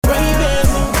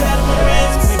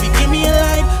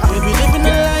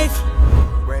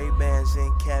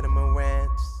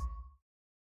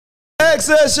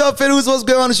Success, y'all. What's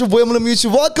going on? It's your boy,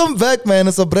 Mutu. Welcome back, man.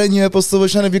 It's a brand new episode. We're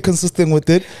trying to be consistent with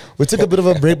it. We took a bit of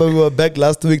a break, but we were back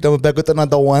last week. Now we're back with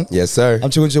another one. Yes, sir.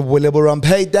 I'm checking your boy, Label Ram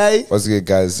Payday. What's good,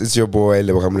 guys? It's your boy,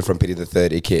 Label coming from Pity the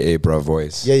Third, aka Bro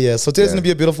Voice. Yeah. So today's gonna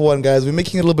be a beautiful one, guys. We're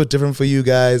making it a little bit different for you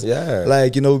guys. Yeah.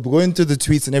 Like, we're going through the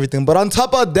tweets and everything. But on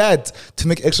top of that, to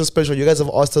make extra special, you guys have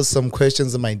asked us some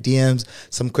questions in my DMs,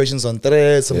 some questions on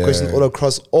threads, some questions all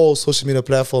across all social media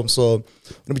platforms. So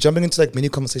we'll be jumping into like many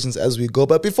conversations as we go.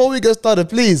 But before we get started,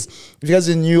 please, if you guys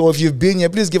are new or if you've been here,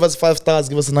 please give us 5 stars,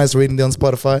 give us a nice rating there on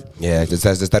Spotify. Yeah, just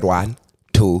that 1,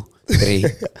 2, 3,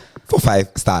 4, 5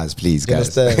 stars, please,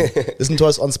 guys. Listen to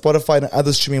us on Spotify and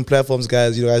other streaming platforms,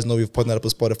 guys. You guys know we've partnered up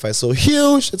with Spotify. So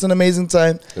huge. It's an amazing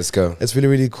time. Let's go. It's really,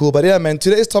 really cool. But yeah, man,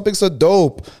 today's topics are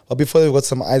dope. But before we've got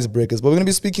some icebreakers. But we're going to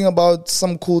be speaking about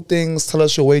some cool things. Tell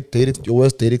us your worst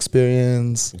date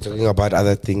experience. We're talking about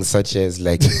other things such as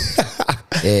like...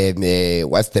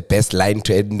 what's the best line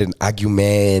to end an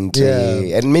argument,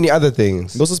 and many other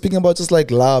things. Also speaking about just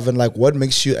like love and like what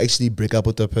makes you actually break up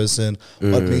with a person,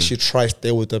 what makes you try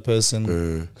stay with a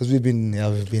person. Because we've been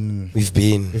in, we've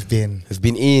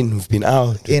been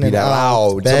out, in and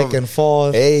out, back and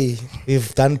forth. Hey,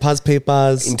 we've done past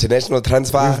papers, international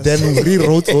transfers. We've then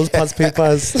rewrote those past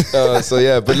papers. So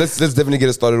yeah, but let's definitely get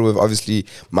it started with obviously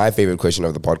my favorite question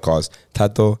of the podcast.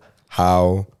 Tato,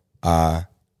 how are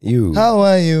you? How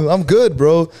are you? I'm good,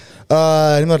 bro.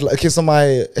 Okay, so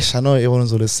I know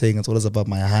everyone's always saying it's always about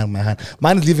my hand.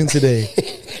 Mine is leaving today.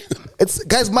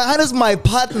 Guys, my hand is my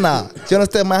partner. Do you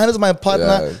understand? My hand is my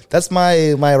partner. Yeah. That's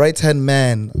my right hand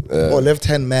man or left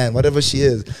hand man, whatever she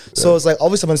is. So it's like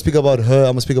obviously I'm gonna speak about her.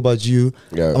 I'm gonna speak about you.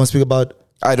 Yeah. I'm gonna speak about.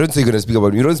 I don't say you're gonna speak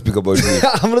about me. You don't speak about me.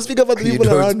 I'm gonna speak about the people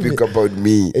around me. You don't speak about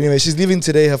me. Anyway, she's leaving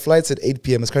today. Her flight's at 8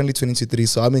 p.m. It's currently 20 to 3,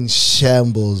 so I'm in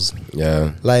shambles.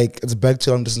 Yeah. Like, it's back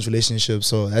to long distance relationship,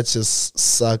 so that just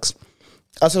sucks.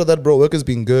 Outside of that, bro, work has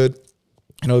been good.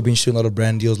 We've been shooting a lot of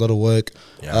brand deals, a lot of work.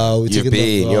 Yeah. You've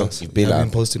been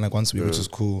posting like once a week, which is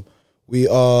cool. We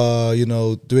are,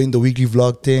 doing the weekly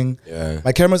vlog thing. Yeah.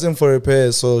 My camera's in for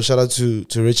repair, so shout out to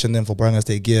Rich and them for bringing us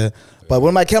their gear. But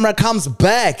when my camera comes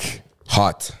back...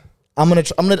 Hot. I'm gonna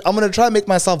try and make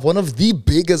myself one of the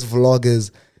biggest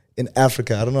vloggers in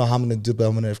Africa. I don't know how I'm gonna do, but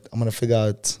I'm gonna figure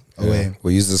out a way.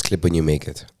 We'll use this clip when you make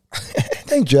it.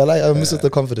 Thank you. I miss with the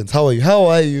confidence. How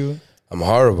are you? I'm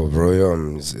horrible, bro.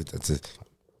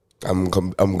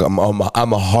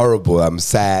 I'm horrible. I'm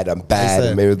sad. I'm bad.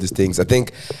 I'm many of these things. I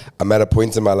think I'm at a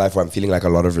point in my life where I'm feeling like a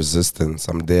lot of resistance.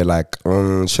 I'm there like,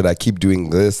 should I keep doing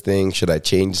this thing? Should I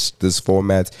change this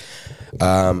format?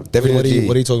 Definitely.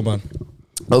 What are you talking about?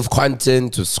 Of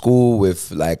content, with school, with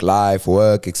like life,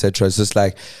 work, etc. It's just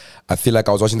like I feel like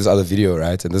I was watching this other video,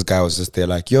 right? And this guy was just there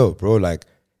like, yo, bro, like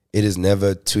it is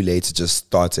never too late to just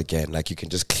start again. Like you can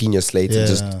just clean your slate and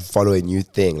just follow a new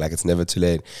thing. Like it's never too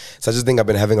late. So I just think I've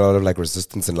been having a lot of like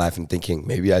resistance in life and thinking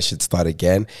maybe I should start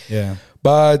again. Yeah.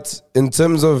 But in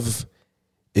terms of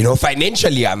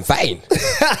financially, I'm fine,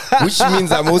 which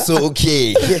means I'm also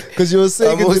okay. Because you were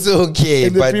saying I'm also okay.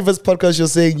 In the previous podcast, you're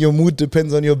saying your mood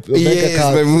depends on your bank account.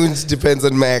 Yes, my mood depends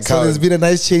on my account. So there's been a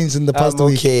nice change in the past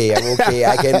week. I'm okay.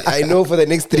 I know for the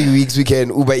next 3 weeks we can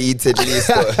Uber Eats at least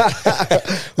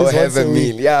or have a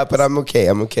meal. Yeah, but I'm okay.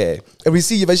 And we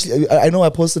see you've actually. I know I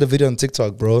posted a video on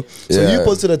TikTok, bro. So you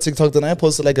posted a TikTok, then I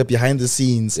posted like a behind the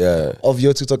scenes of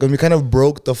your TikTok, and we kind of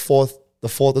broke the fourth.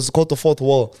 It's called the fourth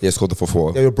wall. Yeah, it's called the fourth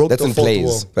wall. Yeah, we broke That's the in fourth plays,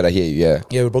 wall. but I hear you, yeah.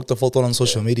 Yeah, we broke the fourth wall on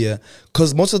social media.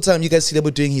 Because most of the time, you guys see them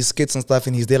doing his skits and stuff,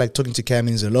 and he's there like talking to Cam and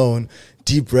he's alone,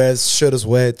 deep breaths, shirt is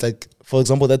wet. Like, for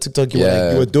example, that TikTok you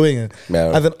were doing it.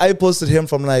 Yeah. And then I posted him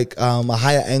from like a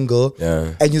higher angle.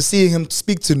 Yeah. And you see him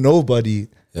speak to nobody.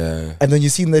 Yeah. And then you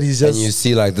see that he's just... And you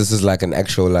see like this is like an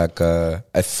actual like a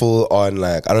full on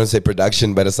like, I don't say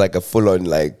production, but it's like a full on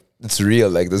like, it's real.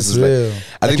 Like this is real. like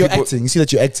I think you're acting. You see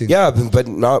that you're acting. Yeah, but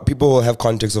now people will have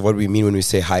context of what we mean when we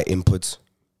say high inputs,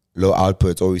 low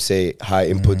outputs, or we say high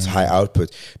inputs, high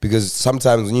output. Because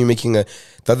sometimes when you're making the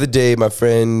other day, my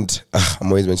friend, I'm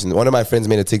always mentioning, one of my friends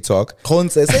made a TikTok.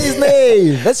 Say his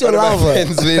name. That's your lover. One of my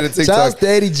friends made a TikTok. Charles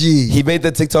Daddy G. He made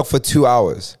the TikTok for 2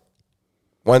 hours.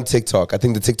 One TikTok. I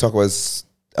think the TikTok was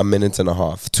a minute and a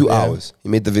half. 2 hours. He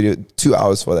made the video 2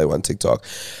 hours for that one TikTok.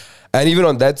 And even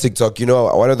on that TikTok,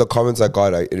 one of the comments I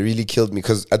got, it really killed me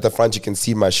because at the front you can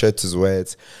see my shirt is where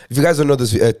it's. If you guys don't know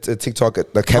this TikTok,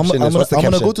 the caption is. What's the caption?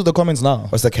 I'm gonna go to the comments now.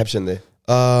 What's the caption there?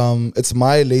 It's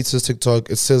my latest TikTok.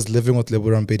 It says "Living with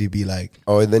Label Ram Payday be like."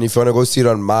 Oh, and then if you wanna go see it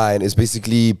on mine, it's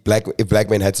basically if black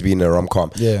men had to be in a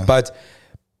rom-com. Yeah. But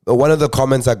one of the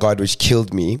comments I got, which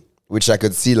killed me, which I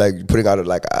could see like putting out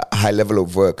like a high level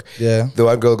of work. Yeah. The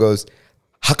one girl goes,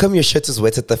 how come your shirt is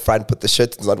wet at the front, but the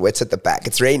shirt is not wet at the back?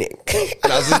 It's raining.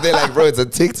 And I was just there like, bro, it's a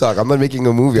TikTok. I'm not making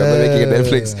a movie. I'm not making a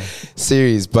Netflix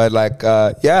series. But like,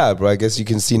 yeah, bro, I guess you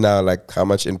can see now like how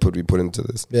much input we put into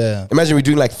this. Yeah. Imagine we're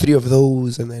doing like 3 of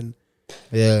those and then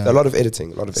a lot of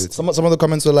editing. Some of the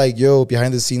comments were like, yo,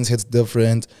 behind the scenes hits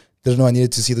different. Didn't know I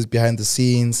needed to see this behind the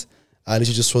scenes. I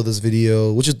literally just saw this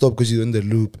video, which is dope because you're in the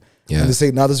loop. Yeah. And they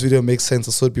say, now this video makes sense.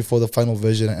 I saw it before the final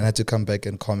version and I had to come back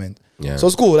and comment. Yeah. So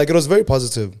it's cool. Like, it was very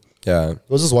positive. Yeah. There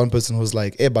was just one person who was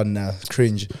like, nah,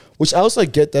 cringe. Which I also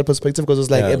get that perspective because it's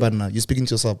like, nah, you're speaking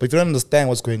to yourself. But if you don't understand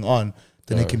what's going on,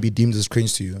 then it can be deemed as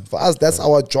cringe to you. For us, that's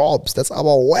our jobs. That's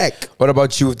our work. What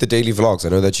about you with the daily vlogs? I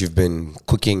know that you've been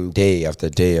cooking day after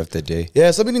day after day.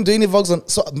 Yeah, so I've been doing daily vlogs on...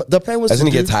 So the plan was Doesn't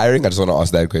it get tiring? I just want to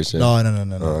ask that question. No.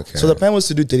 Oh, okay. So the plan was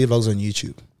to do daily vlogs on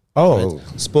YouTube. Oh.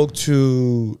 Right? Spoke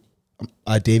to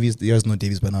Davies. You guys know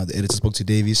Davies by now. The editor spoke to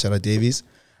Davies. Shout out Davies.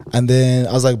 And then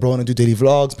I was like, bro, I want to do daily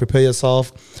vlogs. Prepare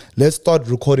yourself. Let's start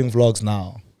recording vlogs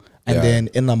now. And then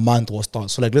in a month we'll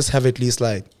start. So like, let's have at least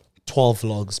like 12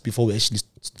 vlogs before we actually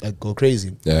like go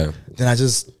crazy. Yeah. Then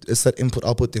it's that input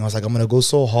output thing. I was like, I'm gonna go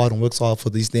so hard and work so hard for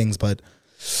these things, but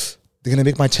they're gonna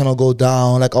make my channel go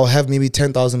down. Like I'll have maybe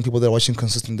 10,000 people that are watching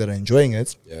consistently that are enjoying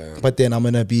it. Yeah. But then I'm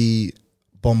gonna be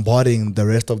bombarding the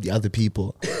rest of the other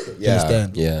people. You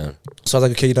understand? Yeah. So I was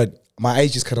like, okay, you know, my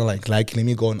IG is kind of like let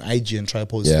me go on IG and try to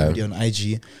post a video on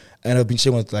IG. And I've been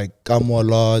sharing with like Gamo a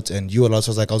lot and you a lot.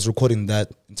 So I was recording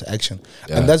that into action.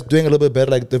 Yeah. And that's doing a little bit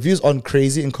better. Like the views aren't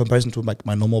crazy in comparison to like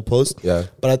my normal post. Yeah.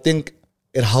 But I think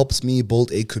it helps me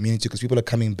build a community because people are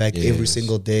coming back every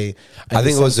single day. I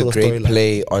think it was a great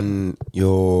play on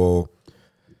your,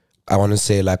 I want to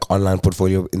say like online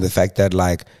portfolio in the fact that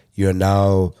like you're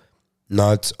now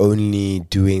not only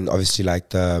doing obviously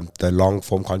like the long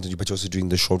form content, but you're also doing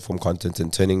the short form content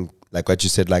and turning like what you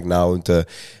said, like now into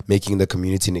making the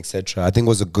community and etc. I think it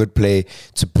was a good play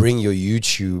to bring your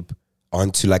YouTube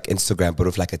onto like Instagram, but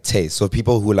with like a taste. So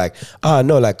people who like,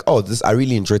 this I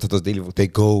really enjoyed those daily. They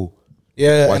go,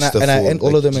 watch the full. I end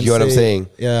all of them and say, you know what I'm saying?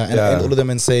 Yeah, and I end all of them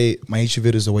and say my YouTube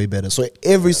videos are way better. So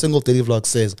every single daily vlog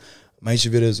says my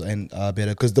YouTube videos are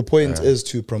better because the point is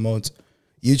to promote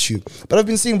YouTube. But I've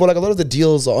been seeing, like a lot of the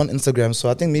deals are on Instagram. So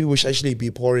I think maybe we should actually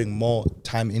be pouring more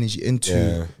time, energy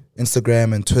into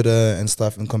Instagram and Twitter and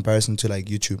stuff in comparison to like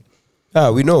YouTube.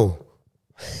 We know.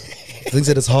 Things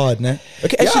that it's hard, ne?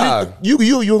 Okay, actually, you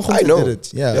I know. did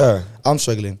it. Yeah. I'm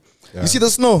struggling. Yeah. You see the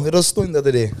snow? It was snowing the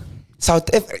other day.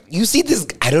 You see this?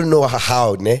 I don't know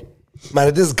how, ne?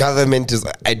 Man, this government is,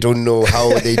 I don't know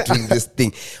how they're doing this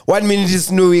thing. 1 minute is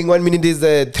snowing, 1 minute is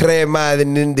a tremor,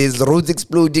 and then there's roads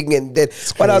exploding, and then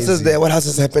what else is there? What else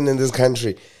has happened in this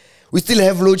country? We still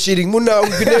have load shedding. Muna,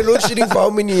 we've been having load shedding for how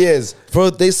many years?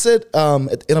 Bro, they said at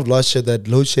the end of last year that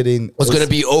load shedding was going to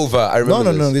be over. I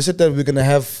remember. No. They said that we're going to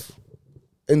have,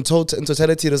 in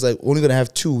totality, it was like only going to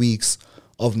have 2 weeks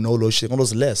of no load shedding.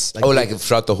 Almost less. Like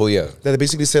throughout the whole year. They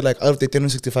basically said like out of the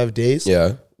 365 days,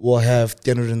 we'll have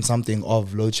 300 and something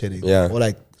of load shedding. Yeah.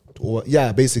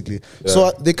 Basically. Yeah.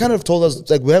 So they kind of told us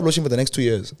like we have load shedding for the next 2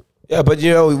 years. Yeah, but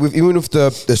you know, even with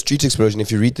the street explosion, if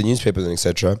you read the newspapers and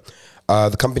etc.,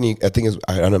 the company, I think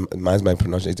I don't know, mine's my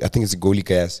pronunciation. I think it's Goli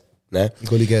Gas. Nah?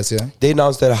 Goli Gas, yeah. They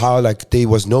announced that how like there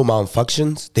was no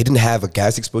malfunctions. They didn't have a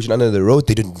gas explosion under the road.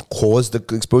 They didn't cause the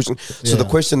explosion. So the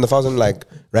question, the thousand like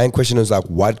Ryan question was like,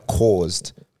 what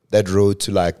caused that road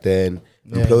to like then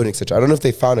implode, etc. I don't know if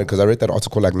they found it because I read that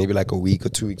article like maybe like a week or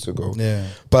 2 weeks ago. Yeah.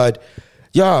 But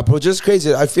yeah, bro, just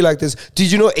crazy. I feel like this. Did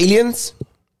you know aliens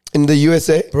in the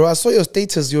USA? Bro, I saw your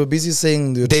status. You were busy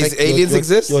saying aliens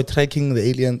exist. You're tracking the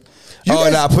alien. So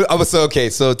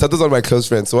Tato's one of my close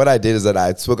friends. So what I did is that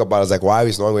I spoke about, I was like, why are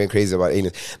we not going crazy about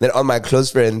aliens? Then on my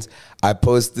close friends, I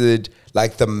posted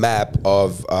like the map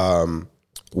of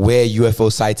where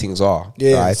UFO sightings are,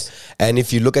 right? And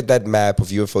if you look at that map of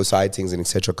UFO sightings and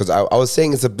etc., because I was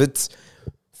saying it's a bit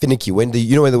finicky when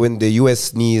when the US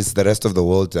sneeze, the rest of the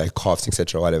world like coughs,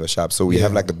 etc., whatever, sharp. So we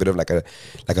have like a bit of like a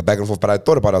back and forth. But I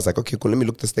thought about it, I was like, okay, cool, let me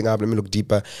look this thing up, let me look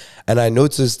deeper. And I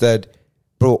noticed that,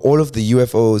 bro, all of the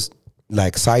UFOs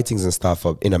like sightings and stuff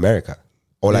are in America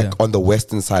or like on the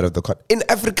western side of the country. In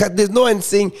Africa, there's no one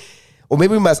saying, or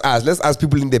maybe we must ask, let's ask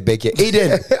people in the back here.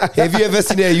 Aiden, have you ever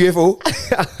seen a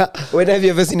UFO? When have you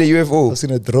ever seen a UFO? I've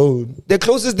seen a drone. The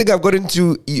closest thing I've gotten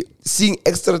to seeing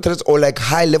extraterrestrials or like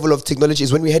high level of technology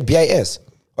is when we had BIS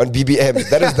on BBM.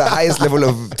 That is the highest level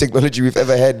of technology we've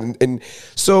ever had.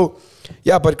 So,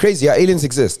 yeah, but crazy. Yeah, aliens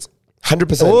exist.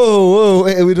 100%.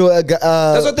 Whoa! We do.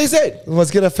 That's what they said. We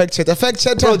must get a fact check. A fact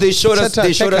check. Bro, they showed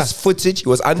us footage. He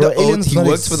was under oath. He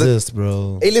works for the.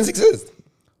 Bro. Aliens exist.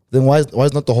 Then why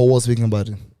is not the whole world speaking about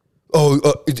it?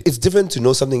 It's different to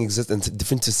know something exists and it's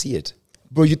different to see it.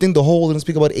 Bro, you think the whole world would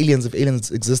speak about aliens if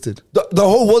aliens existed? The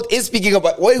whole world is speaking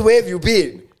about. Where have you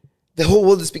been? The whole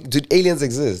world is speaking. Dude, aliens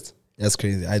exist. That's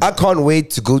crazy. I can't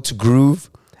wait to go to Groove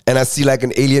and I see like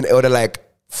an alien order like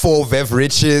 4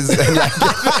 beverages and like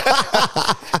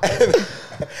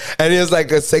and he has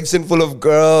like a section full of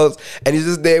girls and he's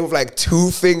just there with like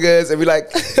 2 fingers and we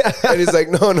like and he's like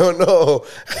no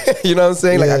you know what I'm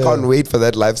saying? Like I can't wait for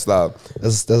that lifestyle.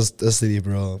 That's silly,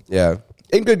 bro. Yeah.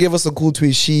 Ingrid gave us a cool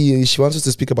tweet. She wants us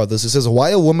to speak about this. It says,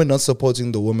 why are women not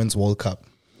supporting the Women's World Cup?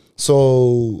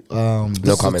 So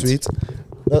no comment. Tweet.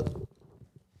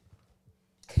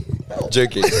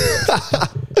 Joking.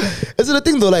 Is it a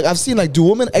thing though? Like I've seen, like, do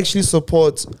women actually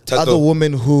support other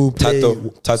women who play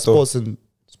sports? And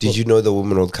did you know the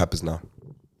Women's World Cup is now?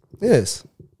 Yes.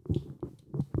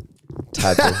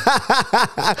 Tato.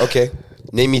 Okay,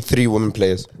 name me 3 women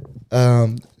players.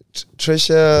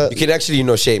 Trisha. You can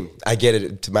actually, shame. I get it.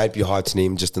 It might be hard to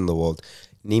name just in the world.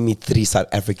 Name me 3 South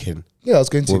African. Yeah, I was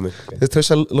going to. Women. There's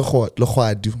Trisha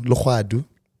Lochwadu.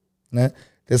 Nah?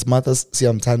 There's Martha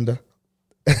Siamtanda.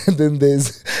 And then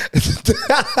there's.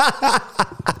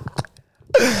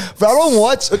 But I don't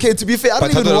watch. Okay, to be fair, I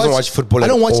don't even watch football. I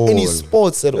don't watch all. any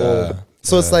sports at all.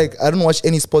 So it's like I don't watch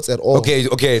any sports at all.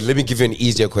 Okay. Let me give you an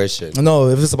easier question. No,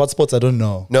 if it's about sports, I don't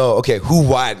know. No, okay. Who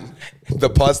won the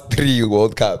past 3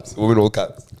 World Cups, Women World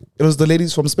Cups? It was the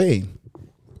ladies from Spain.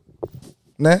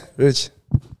 Nah, Rich.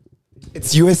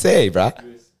 It's USA, bruh.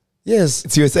 Yes,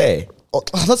 it's USA. Oh,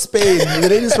 not Spain. The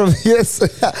ladies from yes.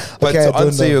 But okay, to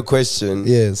answer your question,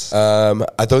 yes.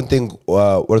 I don't think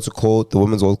what's it called? The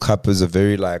Women's World Cup is a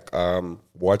very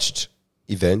watched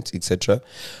event, etc.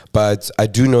 But I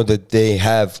do know that they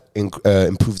have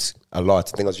improved a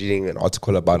lot. I think I was reading an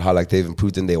article about how they've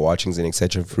improved in their watchings and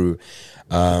etc. through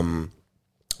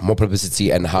more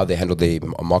publicity and how they handle their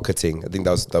marketing. I think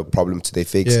that was the problem to their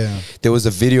fix. Yeah. There was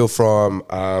a video from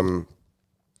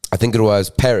I think it was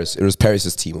Paris. It was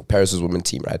Paris's team, Paris's women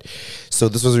team, right? So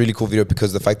this was a really cool video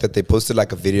because the fact that they posted a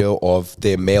video of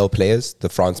their male players, the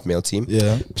France male team,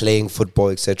 playing football,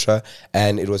 etc.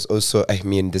 And it was also,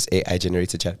 this AI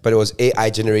generated chat, but it was AI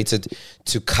generated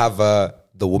to cover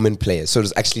the women players. So it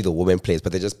was actually the women players,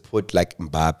 but they just put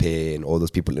Mbappe and all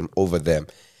those people over them.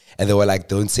 And they were like,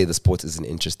 don't say the sport isn't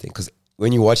interesting. Because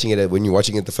when you're watching it,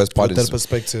 the first part with that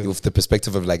perspective, with the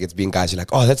perspective of it's being guys, you're like,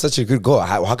 oh, that's such a good goal.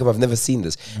 How come I've never seen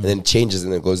this? And then it changes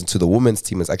and then it goes into the women's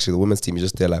team. It's actually the women's team. You're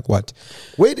just there what?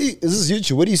 Is this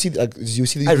YouTube? Where do you see? Do you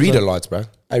see? I read a lot, bro.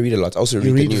 I read a lot. I also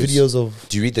read the news. Videos of.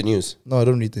 Do you read the news? No, I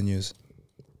don't read the news.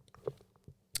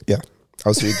 Yeah. I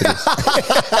also read the news.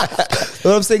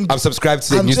 What I'm saying, I'm subscribed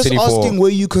to the News 24. I'm just asking where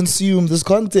you consume this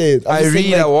content. I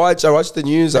read, I watch the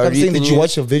news. I read the news. Did you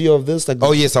watch a video of this?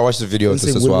 Oh yes, I watched the video of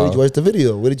this as well. Where did you watch the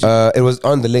video? Where did you? It was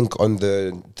on the link on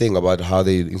the thing about how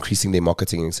they're increasing their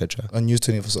marketing, etc. On News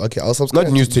 24. Okay, I'll subscribe.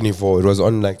 Not News 24. It was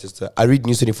on I read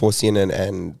News 24, CNN,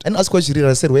 and ask what you read.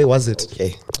 I said, where was it?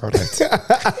 Okay, all right.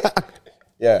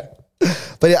 Yeah.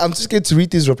 But yeah, I'm just going to read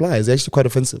these replies. They're actually quite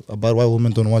offensive about why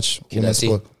women don't watch. Can I see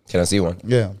one?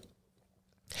 Yeah.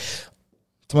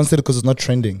 Someone said because it's not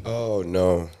trending. Oh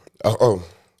no. Oh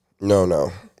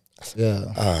no.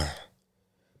 Yeah.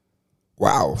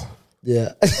 Wow.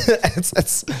 Yeah.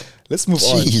 Let's move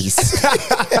on. Jeez.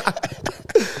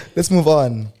 Let's move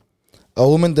on.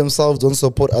 Women themselves don't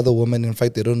support other women. In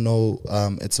fact, they don't know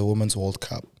it's a women's World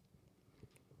Cup.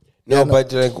 No,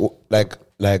 but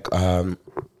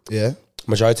yeah.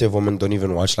 Majority of women don't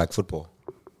even watch football.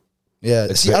 Yeah.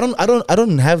 See, I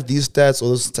don't have these stats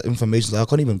or this information. So I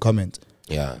can't even comment.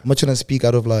 Yeah. I'm not trying to speak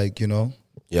out of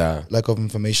yeah, lack of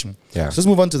information. Yeah. So let's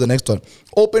move on to the next one.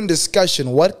 Open discussion.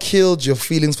 What killed your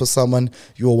feelings for someone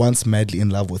you were once madly in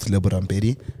love with, Lebo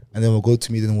Rampedi? And then we'll go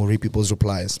to me, then we'll read people's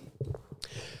replies.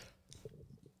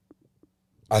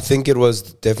 I think it was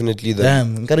definitely the...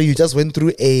 Damn, Nkara, you just went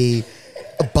through a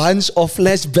bunch of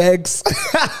flashbacks.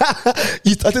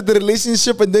 You started the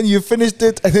relationship and then you finished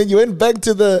it and then you went back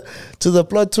to the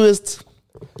plot twist.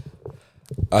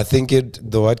 I think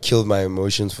what killed my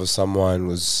emotions for someone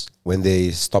was when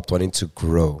they stopped wanting to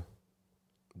grow.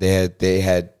 They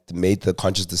had made the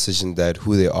conscious decision that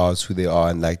who they are is who they are,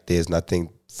 and there's nothing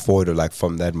forward or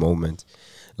from that moment.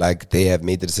 They have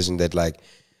made the decision that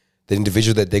the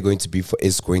individual that they're going to be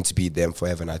is going to be them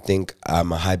forever. And I think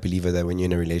I'm a high believer that when you're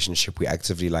in a relationship, we're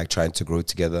actively trying to grow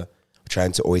together,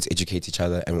 trying to always educate each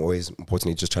other, and we're always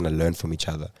importantly just trying to learn from each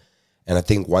other. And I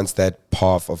think once that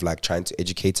path of trying to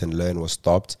educate and learn was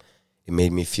stopped, it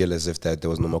made me feel as if that there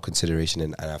was no more consideration,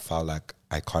 and I felt like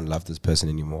I can't love this person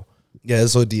anymore. Yeah,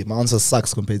 it's so deep. My answer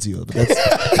sucks compared to yours, but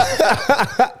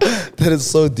That is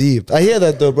so deep. I hear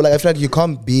that though, but like I feel like you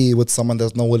can't be with someone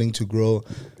that's not willing to grow,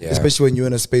 especially when you're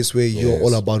in a space where you're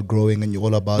all about growing and you're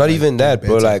all about not like, even that,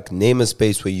 bro. better. Like name a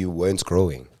space where you weren't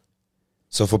growing.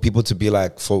 So for people to be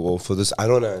like for this, I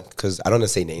don't know, because I don't want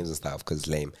to say names and stuff because it's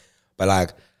lame, but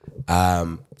like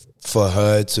for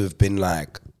her to have been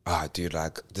like, dude,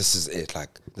 like this is it, like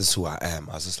this is who I am.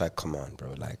 I was just like, come on,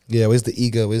 bro, like where's the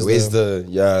ego? Where's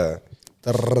the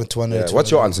what's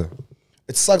your answer?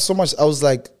 It sucks so much. I was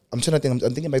like, I'm trying to think.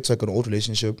 I'm thinking back to like an old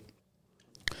relationship.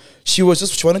 She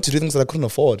wanted to do things that I couldn't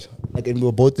afford. Like, and we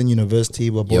were both in university.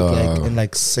 We were both like in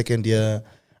like second year.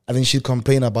 I think she'd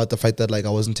complain about the fact that like I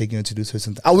wasn't taking her to do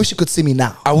certain things. I wish you could see me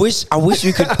now. I wish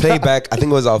you could play back. I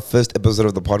think it was our first episode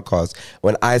of the podcast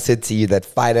when I said to you that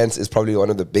finance is probably one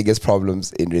of the biggest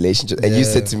problems in relationships, and you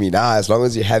said to me, "Nah, as long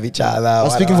as you have each other." I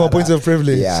was speaking from a point of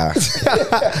privilege. Yeah.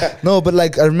 No, but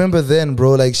like I remember then,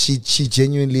 bro. Like she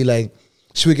genuinely like.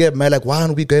 She would get mad, like, why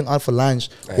aren't we going out for lunch?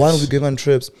 Why aren't we going on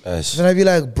trips? Then I'd be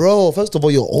like, bro, first of all,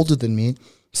 you're older than me.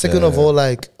 Second of all,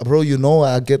 like, bro, you know,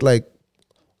 I get like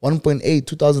 1.8,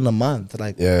 2,000 a month,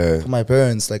 like, for my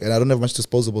parents, like, and I don't have much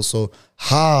disposable. So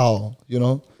how, you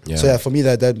know? Yeah. So yeah, for me,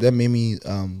 that made me,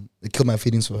 it killed my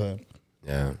feelings for her.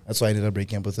 Yeah. That's why I ended up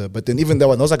breaking up with her. But then even that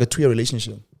was like a 2-year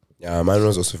relationship. Yeah, mine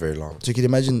was also very long. So you can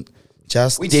imagine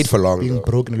just we dated for long, being though.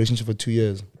 broke in a relationship for 2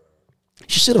 years.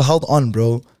 She should have held on,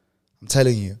 bro. I'm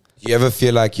telling you. Do you ever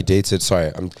feel like you dated?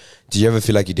 Do you ever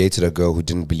feel like you dated a girl who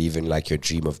didn't believe in like your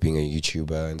dream of being a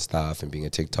YouTuber and stuff and being a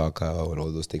TikToker and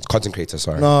all those things? Content creator,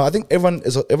 sorry. No, I think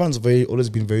everyone's always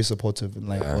been very supportive in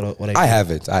like what I do. I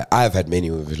haven't. I've had many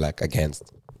who were like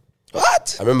against.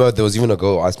 What? I remember there was even a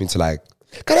girl who asked me to like.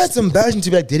 God, that's embarrassing to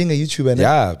be like dating a YouTuber.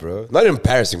 Yeah, bro. Not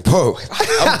embarrassing, bro.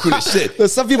 I'm cool as shit. But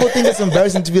some people think it's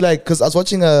embarrassing to be like, because I was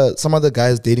watching some other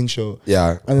guy's dating show.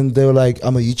 Yeah. And then they were like,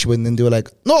 I'm a YouTuber. And then they were like,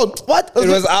 no, what? It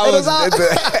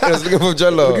was looking for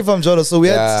Jolo. Looking from Jolo. So we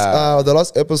had the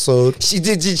last episode.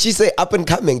 Did she say up and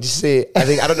coming? Did she say, I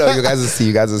don't know. You guys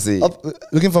will see.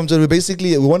 Looking from Jolo.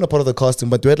 We weren't a part of the casting,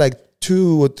 but we had like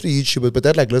 2 or 3 YouTubers, but they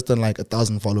had like less than like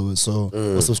 1,000 followers, or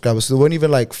subscribers. So they weren't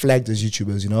even like flagged as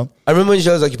YouTubers, you know? I remember when she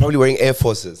was like, you're probably wearing Air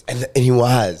Forces. And he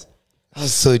was. That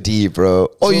was so deep, bro.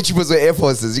 All YouTubers wear Air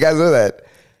Forces. You guys know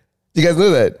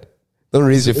that? Don't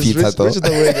raise your feet, Tato. Rich is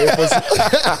not wearing Air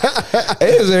Forces.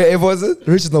 Hey, is wearing Air Forces?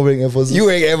 Rich is not wearing Air Forces. You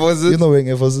wearing Air Forces? You're not wearing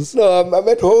Air Forces. No, I'm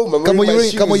at home. Come on, you're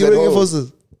wearing Air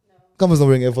Forces. Come on, not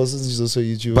wearing Air Forces. She's also a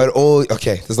YouTuber. But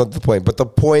okay, that's not the point. But the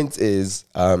point is,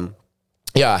 I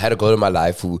had a girl in my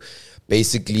life who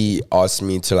basically asked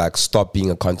me to like stop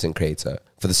being a content creator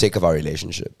for the sake of our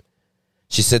relationship.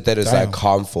 She said that it's like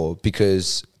harmful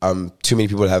because too many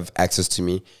people have access to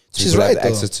me. She's right, have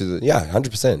access to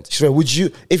 100%. She's right. Would you,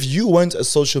 if you weren't a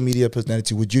social media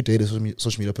personality, would you date a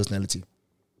social media personality?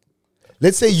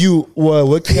 Let's say you were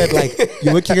working at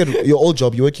you're working at your old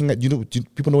job. You're working at do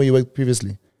people know where you worked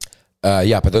previously?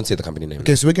 Yeah, but don't say the company name.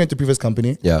 Okay, so working at the previous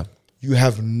company. Yeah. You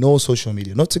have no social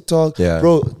media, no TikTok. Yeah.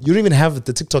 Bro, you don't even have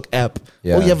the TikTok app.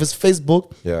 Yeah. All you have is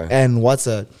Facebook and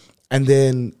WhatsApp. And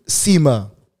then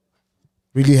Seema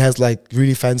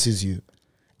really fancies you.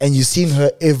 And you're seeing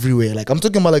her everywhere. Like, I'm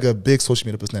talking about like a big social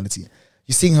media personality.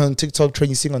 You're seeing her on TikTok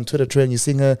trend, you're seeing her on Twitter trend, you're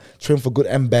seeing her trend for good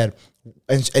and bad.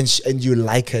 And you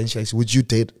like her, and she's like, would you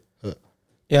date her?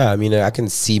 Yeah, I mean, I can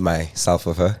see myself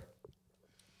with her.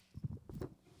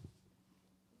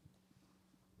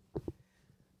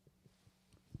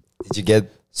 Did you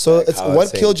get? So it's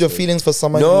what killed your feelings for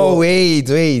someone? No, wait.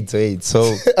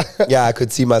 So yeah, I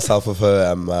could see myself with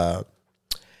her.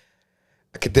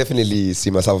 I could definitely see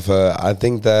myself with her. I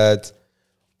think that,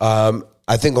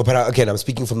 but again, I'm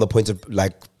speaking from the point of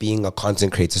like being a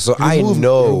content creator. So I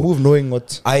know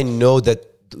that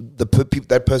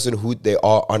that person who they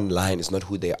are online is not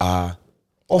who they are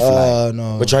offline.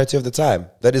 No. Majority of the time,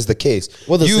 that is the case.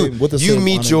 You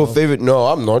meet your favorite. No,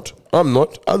 I'm not.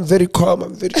 I'm very calm.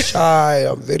 I'm very shy.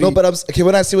 I'm very. No, but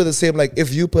when I see we're the same, like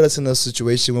if you put us in a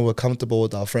situation where we're comfortable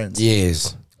with our friends,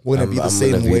 yes, we're gonna be the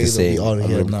same way that we are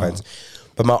here now. Friends.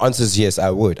 But my answer is yes, I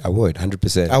would,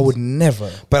 100%. I would never.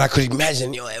 But I could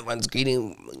imagine, everyone's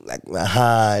greeting like my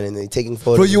hand and they're taking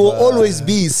photos. Bro, you will always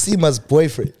be Seema's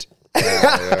boyfriend.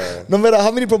 Yeah. No matter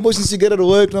how many promotions you get at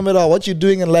work, no matter what you're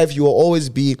doing in life, you will always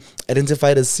be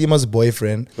identified as Seema's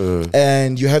boyfriend.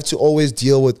 And you have to always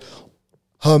deal with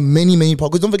her many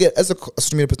problems. Because don't forget, as a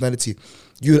social media personality,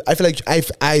 I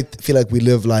feel like we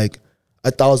live like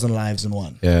 1,000 lives in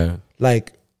one. Yeah.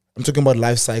 Like, I'm talking about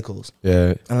life cycles.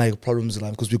 Yeah. And like problems in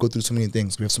life because we go through so many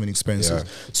things. We have so many experiences. Yeah.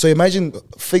 So imagine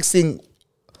fixing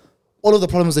all of the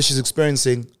problems that she's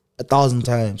experiencing 1,000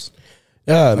 times.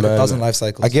 Yeah, like man. 1,000 life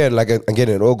cycles. Again,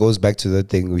 it all goes back to the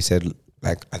thing we said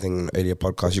like I think in an earlier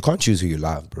podcast, you can't choose who you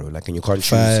love, bro. Like, and you can't choose.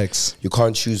 Facts. You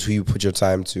can't choose who you put your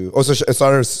time to. Also,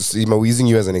 sorry, we're using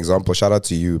you as an example. Shout out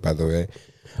to you, by the way.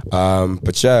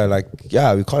 But yeah, like,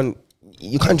 yeah, you can't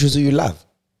choose who you love.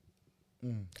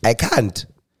 I can't.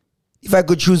 If I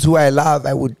could choose who I love,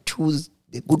 I would choose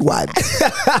the good one.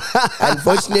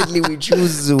 Unfortunately, we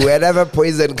choose wherever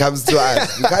poison comes to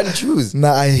us. You can't choose.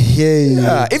 Nah, I hear you.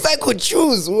 Yeah. If I could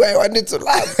choose who I wanted to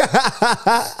love,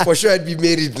 for sure I'd be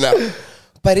married now.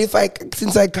 But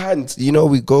since I can't,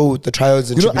 we go with the trials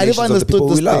and tribulations I never of the people understood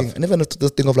we this love. thing. I never understood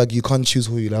this thing of like you can't choose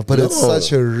who you love, but it's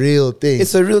such a real thing.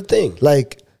 It's a real thing.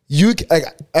 Like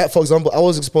for example, I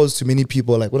was exposed to many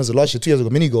people. Like when was it last year, 2 years ago,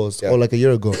 mini girls, or like a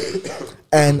year ago,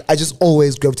 and I just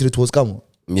always gravitated towards Kamo.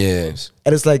 Yes.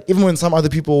 And it's like even when some other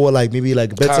people were like maybe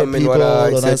like better Come and people,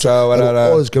 whatever, et cetera, I would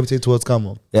whatever. always gravitate towards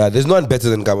Kamo. Yeah, there's no one better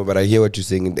than Kamo, but I hear what you're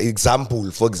saying.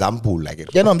 For example, like it.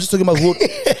 Yeah, no, I'm just talking about who.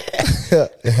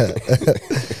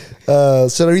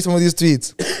 Should I read some of these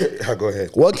tweets? Yeah, go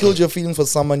ahead. What killed your feeling for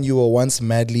someone you were once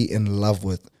madly in love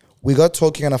with? We got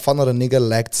talking and I found out a nigga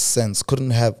lacked sense.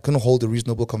 Couldn't hold a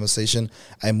reasonable conversation.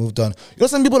 I moved on.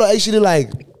 Some people are actually like,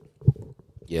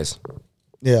 Yes.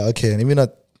 yeah, okay, maybe not.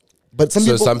 But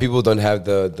some people don't have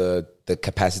the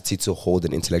capacity to hold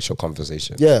an intellectual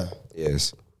conversation. Yeah.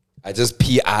 Yes. I just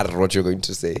PR what you're going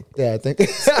to say. Yeah, I think.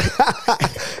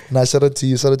 Nah, shout out to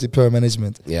you. Shout out to PR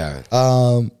management. Yeah.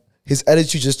 His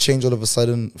attitude just changed all of a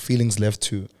sudden. Feelings left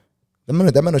too. That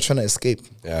man was trying to escape.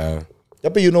 Yeah. Yeah,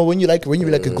 but when you like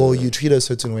a girl, you treat her a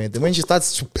certain way. Then when she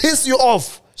starts to piss you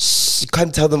off, You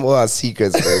can't tell them all our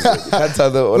secrets, man. You can't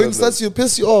tell them all when of it starts to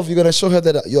piss you off, you're gonna show her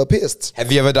that you're pissed.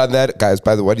 Have you ever done that? Guys,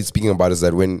 by the way, what he's speaking about is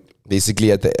that when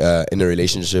basically in a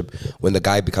relationship, when the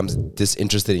guy becomes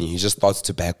disinterested in you, he just starts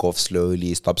to back off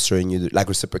slowly, stops showing you, like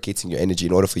reciprocating your energy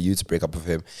in order for you to break up with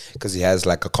him. Because he has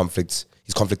like he's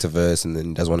conflict averse and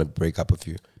then doesn't want to break up with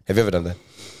you. Have you ever done that?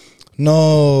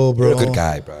 No, bro. You're a good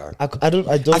guy, bro. I don't.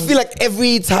 I feel like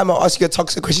every time I ask you a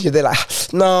toxic question, you're there like,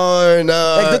 no.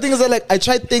 Like the thing is that like I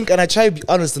try to think and I try to be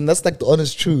honest, and that's like the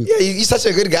honest truth. Yeah, you're such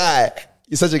a good guy.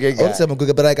 You're such a good guy. Honestly, I'm a good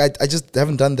guy, but like I just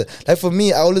haven't done that. Like for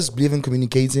me, I always believe in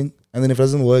communicating, and then if it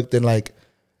doesn't work, then like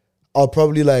I'll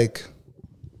probably like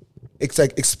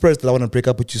express that I want to break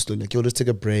up with you slowly. Like, yo, let's take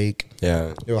a break.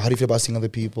 Yeah. Yo, how do you feel about seeing other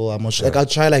people? I'm not sure. Like I'll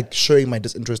try like showing my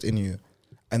disinterest in you,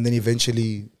 and then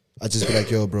eventually I just be like,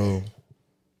 yo, bro,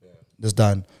 it's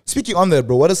done. Speaking on that,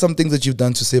 bro, what are some things that you've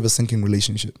done to save a sinking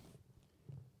relationship?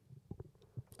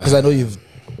 Because I know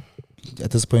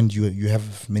at this point you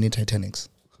have many Titanics.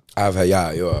 Maybe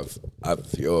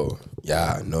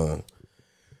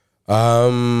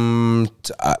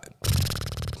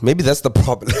that's the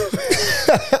problem.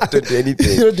 I don't do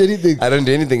anything. You don't do anything. I don't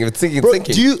do anything. If it's sinking, Bro, it's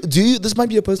sinking. do you? This might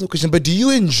be a personal question, but do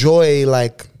you enjoy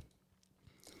like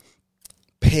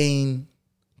pain,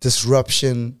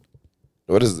 disruption?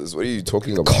 What is this? What are you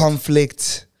talking about?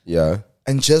 Conflict. Yeah.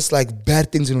 And just like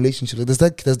bad things in relationships.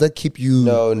 Like, does that keep you?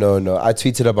 No. I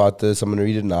tweeted about this. I'm gonna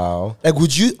read it now. Like,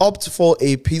 would you opt for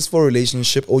a peaceful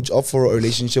relationship, or would you opt for a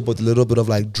relationship with a little bit of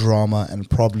like drama and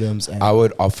problems? And I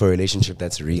would opt for a relationship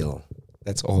that's real.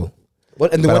 That's all.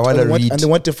 What? And then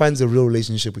what defines a real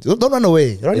relationship with you? Don't run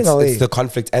away. You're running away. It's the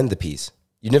conflict and the peace.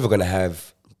 You're never gonna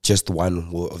have just one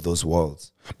of those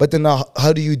worlds. But then now,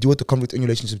 how do you deal with the conflict in your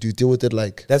relationship? Do you deal with it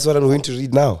like? That's what I'm going to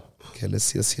read now. Okay, let's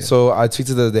see. So I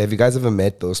tweeted the other day, have you guys ever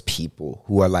met those people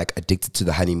who are like addicted to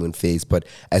the honeymoon phase, but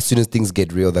as soon as things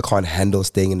get real, they can't handle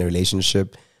staying in a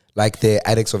relationship? Like they're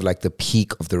addicts of like the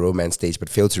peak of the romance stage, but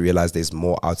fail to realize there's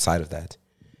more outside of that.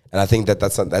 And I think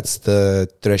that's the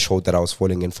threshold that I was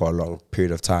falling in for a long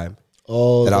period of time.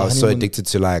 Oh, that I was so addicted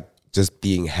to like just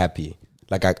being happy.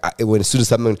 Like when as soon as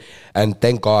something, and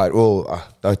thank God,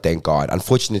 not thank God.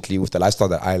 Unfortunately, with the lifestyle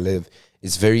that I live,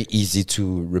 it's very easy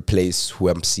to replace who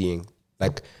I'm seeing.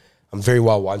 Like I'm very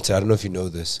well wanted. I don't know if you know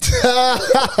this.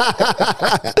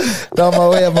 No, I'm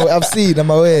aware. I've seen. I'm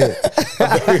aware.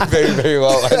 I'm very, very, very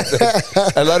well wanted.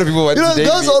 A lot of people want to date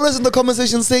girls me. are always in the comment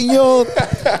section saying, "Yo,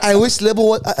 I wish there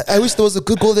was a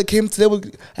good girl that came to them.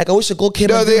 Like I wish a girl came."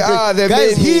 No, they are. They're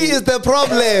guys. many. He is the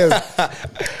problem.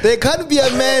 There can't be a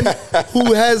man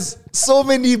who has so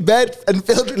many bad and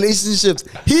failed relationships.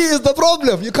 He is the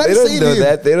problem. You can't They don't save know him.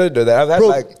 that. They don't know that. I've had Bro,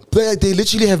 like. but they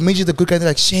literally have made you the good guy. They're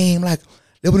like, shame, like,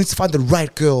 they need to find the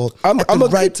right girl at the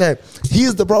right time. He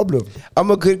is the problem.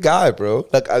 I'm a good guy, bro.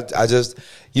 Like I just,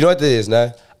 you know what it is,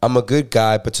 nah? I'm a good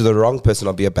guy, but to the wrong person,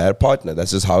 I'll be a bad partner.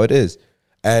 That's just how it is.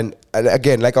 And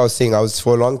again, like I was saying, I was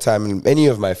for a long time, and many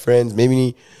of my friends,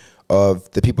 many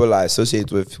of the people I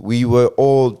associate with, we were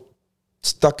all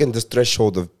stuck in this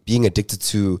threshold of being addicted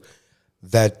to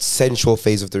that sensual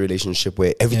phase of the relationship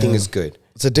where everything is good.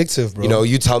 It's addictive, bro. You know,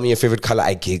 you tell me your favorite color,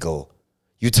 I giggle.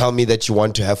 You tell me that you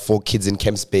want to have 4 kids in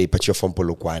Camps Bay, but you're from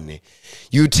Polokwane.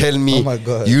 You tell me, oh my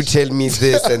God. You tell me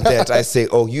this and that. I say,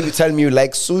 oh, you tell me you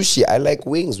like sushi. I like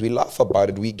wings. We laugh about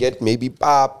it. We get maybe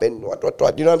pap and what. You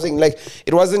know what I'm saying? Like,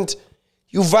 it wasn't,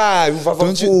 you vibe for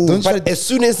food. But as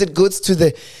soon as it goes to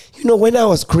the, you know, when I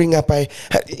was growing up, by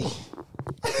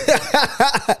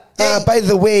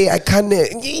the way, I can't.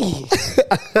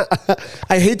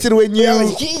 I hate it when you.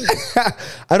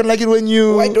 I don't like it when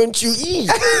you. Why don't you eat?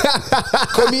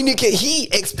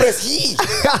 Communicate. Express.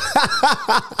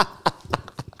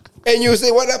 And you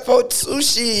say, what about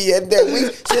sushi? And then we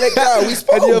say, like, yeah, we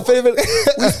spoke. And your favorite.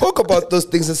 We spoke about those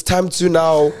things. It's time to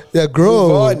now grow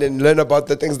move on and learn about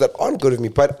the things that aren't good with me.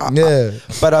 But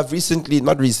but I've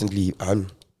not recently,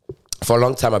 for a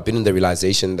long time, I've been in the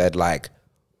realization that, like,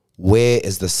 where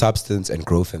is the substance and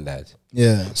growth in that?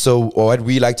 Yeah. So what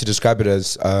we like to describe it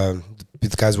as, the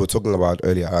guys were talking about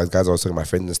earlier, guys I was talking to my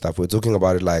friends and stuff, we're talking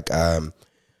about it like,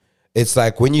 it's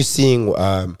like when you're seeing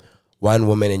one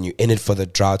woman and you're in it for the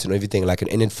drought and everything, like, and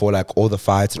in it for like all the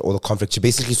fights and all the conflicts, you're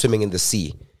basically swimming in the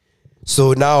sea.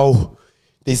 So now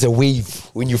there's a wave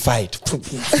when you fight.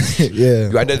 Yeah.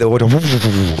 You're under the water.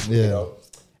 Yeah. You know?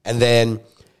 And then,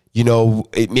 you know,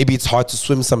 maybe it's hard to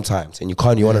swim sometimes and you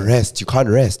want to rest. You can't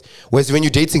rest. Whereas when you're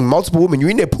dating multiple women, you're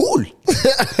in a pool.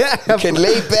 You can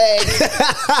lay back.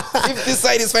 If this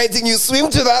side is fighting, you swim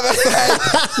to the other side.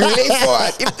 You lay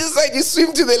forward. If this side, you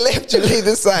swim to the left, you lay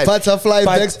this side. Butterfly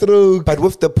backstroke. But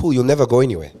with the pool, you'll never go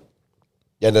anywhere.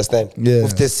 You understand? Yeah.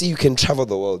 With the sea, you can travel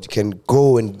the world. You can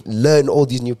go and learn all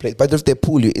these new places. But with the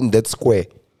pool, you're in that square.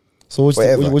 So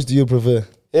which do you prefer?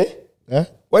 Yeah?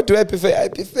 What do I prefer? I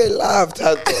prefer love,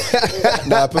 Tato.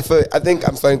 I think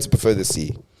I'm starting to prefer the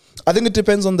sea. I think it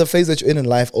depends on the phase that you're in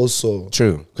life also.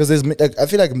 True. Because I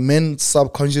feel like men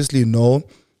subconsciously know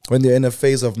when they're in a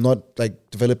phase of not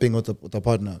like developing with a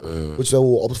partner, which they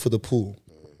will opt for the pool.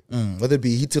 Whether it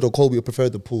be heated or cold, we prefer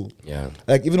the pool. Yeah.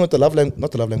 Like even with the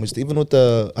not the love language, even with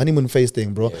the honeymoon phase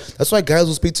thing, bro. Yeah. That's why guys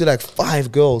will speak to like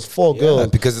 5 girls, 4 girls.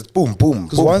 Because it's boom, boom.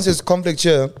 Because once there's conflict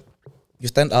here, you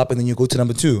stand up and then you go to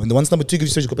number 2. And then once number 2 gives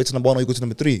you stress, you go back to number 1 or you go to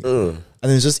number 3. And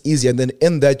then it's just easy. And then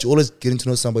in that, you're always getting to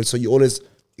know somebody. So you're always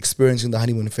experiencing the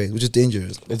honeymoon phase, which is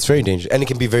dangerous. It's very dangerous. And it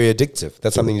can be very addictive.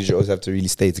 That's something you should always have to really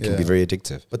state. It can be very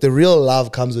addictive. But the real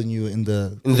love comes when you in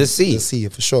the sea. The sea,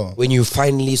 for sure. When you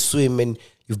finally swim and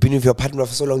you've been with your partner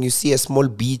for so long, you see a small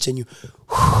beach and you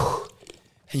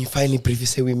finally breathe, you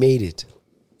say, we made it.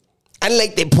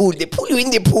 Unlike the pool you in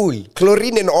the pool,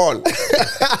 chlorine and all.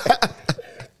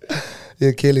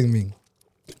 You're killing me.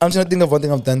 I'm trying to think of one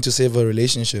thing I've done to save a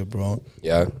relationship, bro.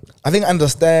 Yeah. I think I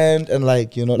understand and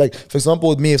like, you know, like for example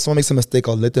with me, if someone makes a mistake,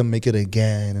 I'll let them make it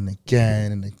again and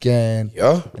again and again.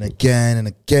 Yeah. And again and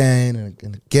again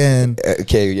and again.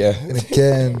 Okay, yeah. And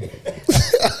again.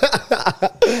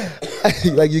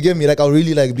 Like you get me? Like I'll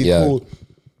really like be cool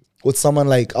with someone,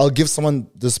 like I'll give someone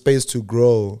the space to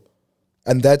grow.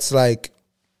 And that's like,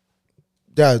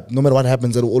 yeah, no matter what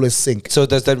happens, it'll always sink. So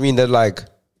does that mean that like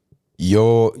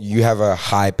you have a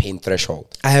high pain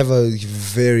threshold? I have a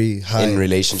very high in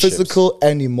relationships, physical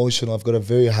and emotional. I've got a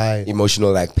very high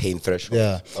emotional like pain threshold.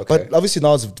 Yeah, okay. But obviously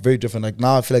now it's very different. Like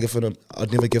now I feel like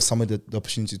I'd never give someone the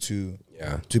opportunity to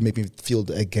make me feel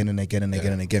again and again and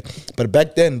again and again. But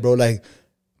back then, bro, like.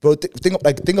 Bro, think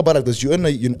about it like this. You know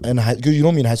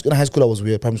me in high school. In high school, I was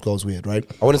weird. Primary school, I was weird, right?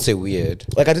 I wouldn't say weird.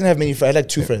 Like I didn't have many friends. I had like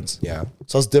 2 friends. Yeah.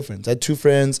 So I was different. I had 2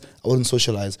 friends. I wouldn't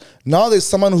socialize. Now there's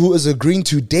someone who is agreeing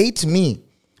to date me.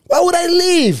 Why would I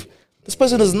leave? This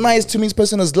person is nice to me. This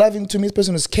person is loving to me. This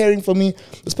person is caring for me.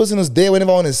 This person is there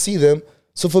whenever I want to see them.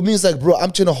 So for me, it's like, bro, I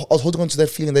was holding on to that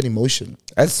feeling, that emotion.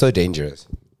 That's so dangerous.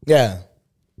 Yeah.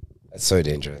 That's so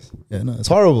dangerous. Yeah, no, it's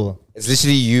horrible. It's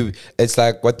literally it's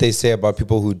like what they say about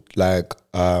people who like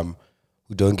who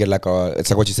don't get like it's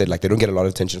like what you said, like they don't get a lot of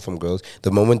attention from girls.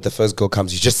 The moment the first girl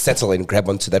comes, you just settle and grab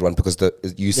onto that one because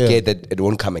you're scared that it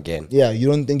won't come again. Yeah, you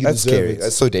don't think you That's deserve scary. it.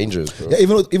 That's so dangerous, bro. Yeah,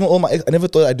 even all my I never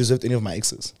thought I deserved any of my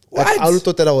exes. What? Like, I always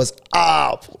thought that I was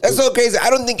up. That's so crazy. I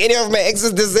don't think any of my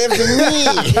exes deserved me.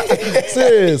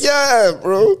 Serious. Yeah,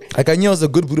 bro. Like I knew I was a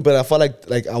good booty, but I felt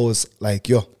like I was like,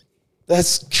 yo.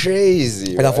 That's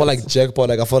crazy. Like I felt like jackpot.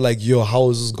 Like I felt like, yo, how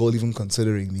is this girl even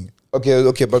considering me?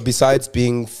 Okay. But besides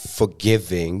being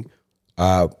forgiving,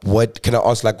 what can I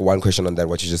ask like one question on that?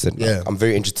 What you just said. Yeah. I'm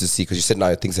very interested to see because you said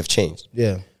now things have changed.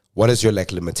 Yeah. What is your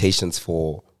like limitations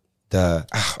for the?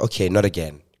 Okay, not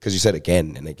again because you said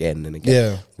again and again and again.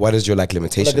 Yeah. What is your like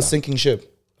limitation? Like a sinking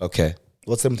ship. Okay.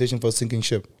 What's the limitation for a sinking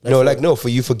ship? For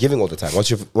you forgiving all the time.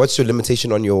 What's your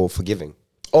limitation on your forgiving?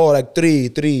 Oh, like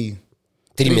three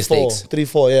Three mistakes. 3,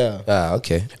 4, yeah. Ah,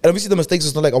 okay. And obviously the mistakes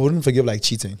is not like I wouldn't forgive like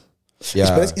cheating.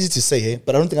 Yeah. But it's easy to say, hey?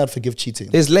 But I don't think I'd forgive cheating.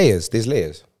 There's layers.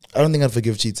 I don't think I'd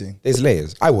forgive cheating. There's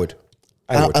layers. I would.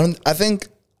 I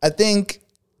think,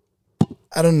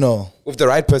 I don't know. With the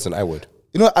right person, I would.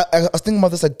 You know, I was thinking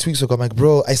about this like 2 weeks ago. I'm like,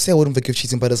 bro, I say I wouldn't forgive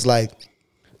cheating, but it's like,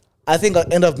 I think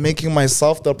I'll end up making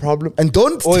myself the problem. And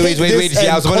don't wait.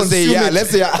 Yeah, I was going to say, yeah, let's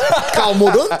say,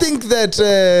 Calmo, don't think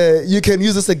that you can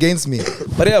use this against me.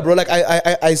 But yeah, bro, like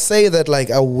I say that like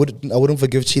I wouldn't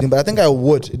forgive cheating, but I think I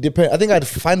would. It depends. I think I'd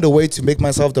find a way to make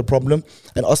myself the problem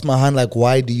and ask my hand like,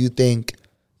 why do you think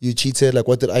you cheated? Like,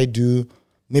 what did I do?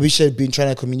 Maybe she had been trying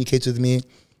to communicate with me.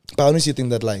 But I honestly think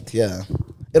that like, yeah,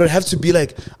 it would have to be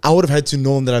like I would have had to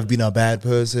know that I've been a bad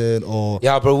person or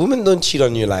yeah, bro. Women don't cheat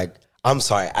on you. Like, I'm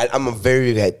sorry, I'm a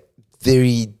very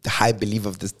high believer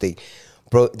of this thing,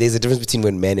 bro. There's a difference between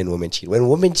when men and women cheat. When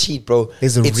women cheat, bro,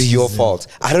 it's your fault.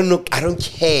 I don't know. I don't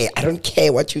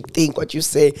care what you think, what you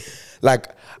say. Like,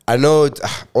 I know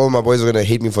all my boys are gonna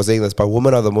hate me for saying this, but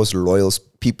women are the most loyal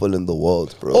people in the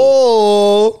world, bro.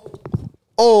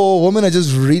 Oh, women are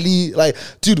just really like,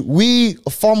 dude, we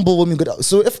fumble women good.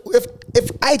 So if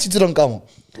I cheated on Kamo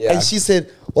and she said,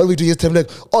 what we do yesterday? I'm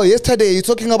like, oh, yesterday, you're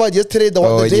talking about yesterday,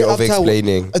 the day after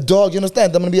explaining. A dog, you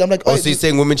understand? I'm like, oh, so you're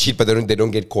saying women cheat, but they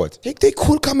don't get caught? They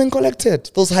could come and collect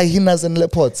it. Those hyenas and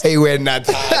leopards. Hey, we're not.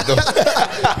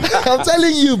 I'm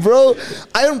telling you, bro.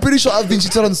 I am pretty sure I've been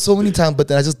cheated on so many times, but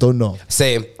then I just don't know.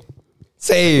 Same.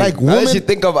 Like women, now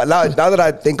that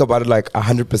I think about it, like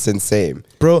 100% same.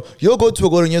 Bro, you'll go to a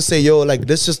girl and you'll say, yo, like,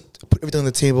 let's just put everything on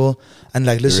the table and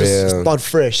like, let's just start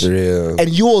fresh. Real. And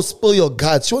you will spill your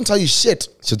guts. She won't tell you shit.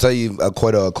 She'll tell you a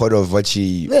quarter of what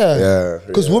she... Yeah.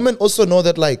 Because women also know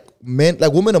that like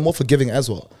women are more forgiving as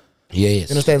well. Yes.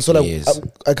 You understand? So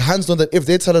like hands know that if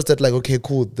they tell us that like, okay,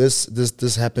 cool,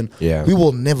 this happened, we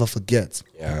will never forget.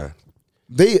 Yeah.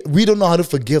 We don't know how to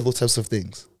forgive those types of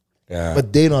things. Yeah.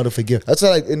 But they know how to forgive. That's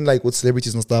why like in like with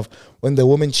celebrities and stuff, when the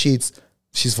woman cheats,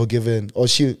 she's forgiven. Or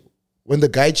when the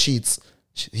guy cheats,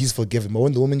 he's forgiven. But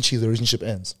when the woman cheats, the relationship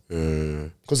ends.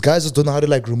 Because guys just don't know how to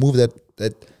like remove that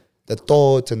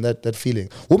thought and that feeling.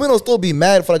 Women will still be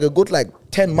mad for like a good like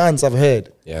 10 months, I've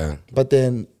heard. Yeah. But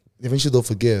then eventually they'll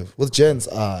forgive. With gents,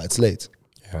 it's late.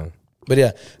 Yeah. But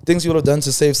yeah, things you would have done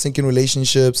to save sinking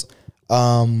relationships.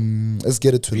 Let's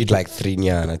get it to read like 3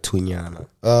 nyana, 2 nyana.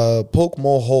 Poke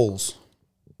more holes.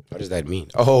 What does that mean?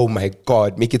 Oh my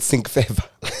God, make it sink forever.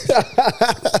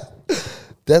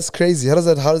 That's crazy. How does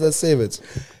that save it?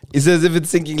 It says if it's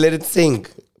sinking, let it sink.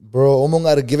 Bro, Omong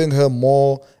are giving her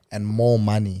more and more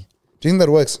money. Do you think that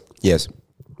works? Yes.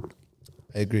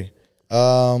 I agree.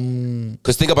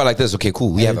 Because think about it like this. Okay,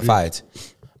 cool. We have a fight.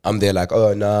 I'm there like,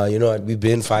 oh, nah, you know what? We've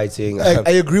been fighting.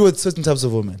 I agree with certain types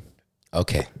of women.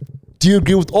 Okay. Do you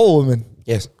agree with all women?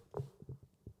 Yes.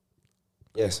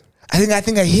 Yes. I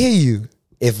think I hear you.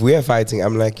 If we're fighting,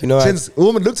 I'm like, you know what?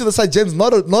 Woman, look to the side. Jens,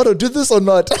 not do this or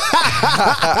not?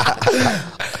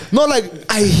 No, like,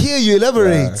 I hear you.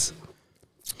 Elaborate.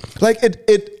 Like,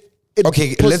 it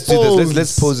okay, let's do this.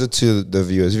 Let's pose it to the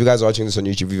viewers. If you guys are watching this on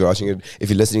YouTube, if you're watching it, if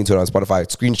you're listening to it on Spotify,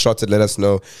 screenshot it, let us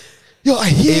know. Yo, I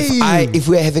hear you. If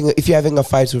you're having a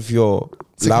fight with your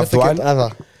loved one,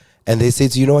 and they say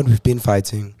to you, know what, we've been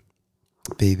fighting.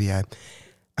 Baby,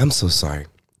 I'm so sorry.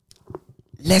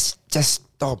 Let's just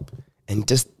stop and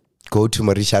just go to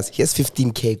Mauritius. Here's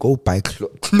 15K. Go buy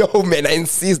clothes. No, man, I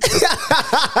insist.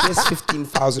 Here's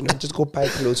 15,000. Just go buy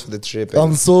clothes for the trip.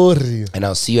 I'm sorry. And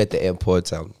I'll see you at the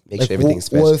airport. I'll make sure everything's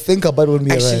special. Well, think about it when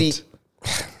we arrive.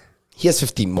 Here's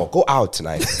 15 more. Go out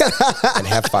tonight and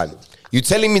have fun. You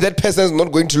telling me that person is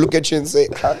not going to look at you and say,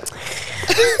 okay,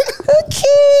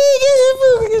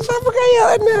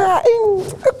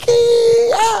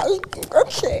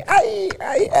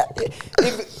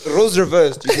 if roles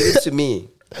reversed, you did it to me.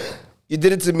 You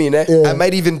did it to me, né? Yeah. I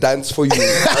might even dance for you.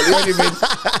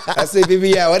 I say,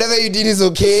 baby, yeah, whatever you did is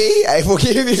okay. I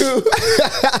forgive you.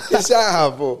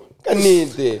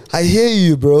 I hear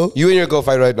you, bro. You and your girl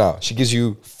fight right now. She gives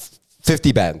you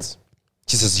 50 bands.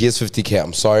 She says, here's 50K.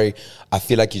 I'm sorry. I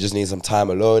feel like you just need some time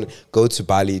alone. Go to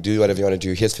Bali. Do whatever you want to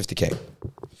do. Here's 50K.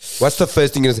 What's the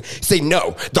first thing you're going to say? Say,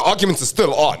 no. The arguments are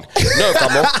still on. No,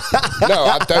 come on. No,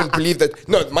 I don't believe that.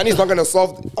 No, money's not going to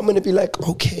solve. I'm going to be like,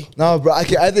 okay. No, bro.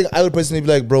 Okay, I think I would personally be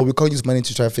like, bro, we can't use money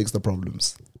to try to fix the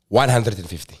problems.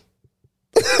 150.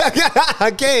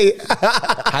 Okay.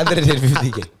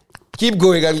 150K. Keep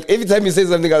going. Every time you say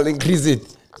something, I'll increase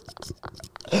it.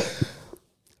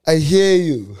 I hear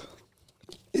you.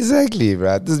 Exactly,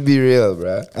 bro. Just be real,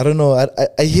 bro. I don't know.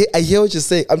 I hear what you're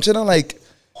saying. I'm trying to like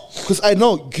Because I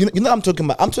know, you know what I'm talking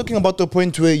about. I'm talking about the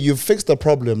point where you've fixed the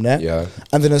problem, né? Yeah.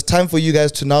 And then it's time for you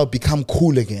guys to now become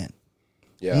cool again.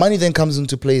 Yeah. Money then comes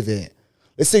into play there.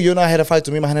 Let's say you and I had a fight,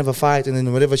 or me and my hand have a fight, and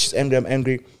then whenever she's angry, I'm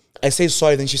angry. I say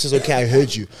sorry, then she says, okay, I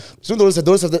heard you. So those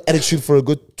have that attitude for a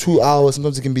good 2 hours.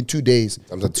 Sometimes it can be 2 days.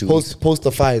 Sometimes 2 weeks. Post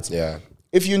the fight. Yeah.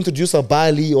 If you introduce a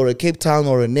Bali or a Cape Town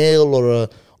or a nail or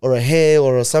a hair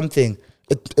or a something,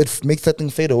 it makes that thing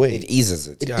fade away. It eases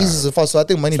it. It eases it fast. So I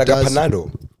think money It's like does. a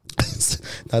panado.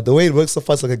 Now, the way it works so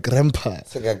fast, like a grandpa.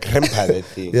 It's like a grandpa, that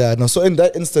thing. Yeah, no. So in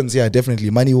that instance, yeah, definitely,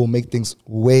 money will make things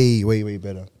way, way, way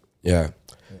better. Yeah.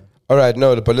 All right,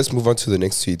 no, but let's move on to the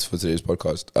next tweets for today's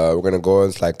podcast. We're gonna go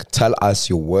on, like, tell us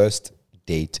your worst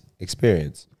date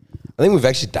experience. I think we've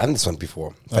actually done this one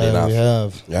before. Funny enough. We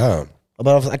have. Yeah.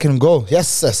 But I can go.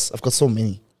 Yes. I've got so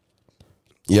many.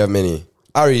 You have many.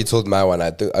 I already told my one.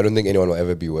 I don't think anyone will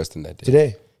ever be worse than that date.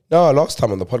 Today. No, last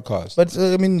time on the podcast. But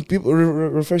I mean, people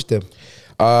refresh them.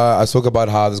 I spoke about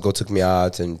how this girl took me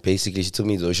out, and basically she took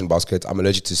me to the Ocean Basket. I'm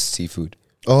allergic to seafood.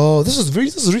 Oh, this is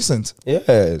recent.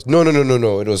 Yes. No.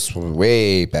 It was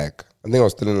way back. I think I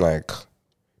was still in like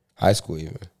high school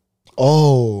even.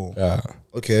 Oh. Yeah.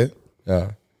 Okay.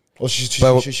 Yeah. Oh,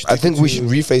 I think we should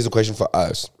rephrase the question for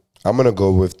us. I'm gonna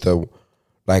go with the,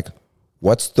 like,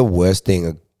 what's the worst thing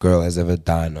a girl has ever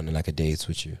done on like a date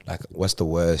with you? Like, what's the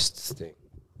worst thing?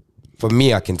 For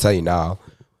me, I can tell you now.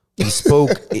 We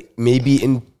spoke maybe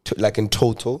in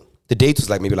total. The date was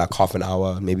like maybe like half an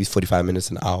hour, maybe 45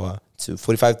 minutes, an hour, to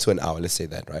 45 to an hour. Let's say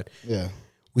that, right? Yeah.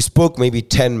 We spoke maybe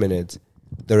 10 minutes.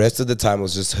 The rest of the time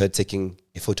was just her taking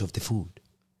a photo of the food,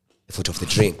 a photo of the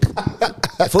drink,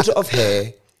 a photo of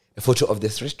her, a photo of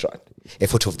this restaurant, a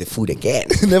photo of the food again,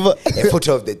 Never. a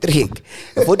photo of the drink,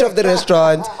 a photo of the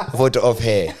restaurant, a photo of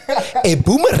her, a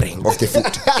boomerang of the food,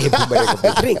 a boomerang of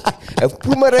the drink, a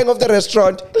boomerang of the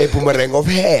restaurant, a boomerang of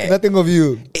her. Nothing of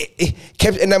you.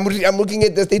 And I'm looking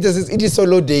at the status. It is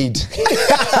solo date.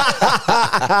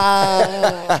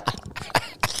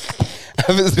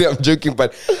 Obviously, I'm joking,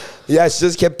 but yeah, she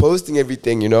just kept posting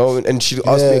everything, you know. And she'd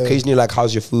ask me occasionally, like,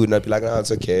 "How's your food?" And I'd be like, "No,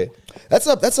 it's okay."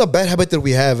 That's a bad habit that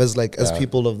we have as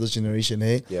people of this generation,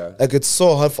 hey? Yeah. Like, it's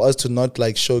so hard for us to not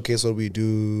like showcase what we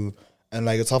do, and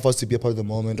like it's hard for us to be a part of the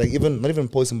moment. Like, not even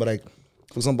posting, but like,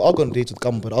 for example, I'll go on dates with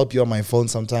Kam, but I'll be on my phone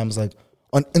sometimes, like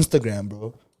on Instagram,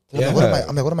 bro. Yeah. I'm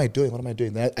like, what am I doing? What am I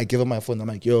doing? Then I give her my phone. I'm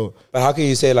like, yo. But how can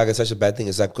you say like it's such a bad thing?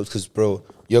 It's like, because bro,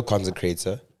 you're a content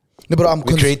creator. No, but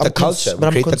We create the culture.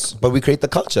 But we create the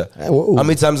culture. Whoa. How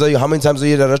many times are you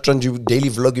at a restaurant? You daily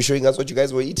vlog. You're showing us what you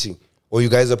guys were eating, or you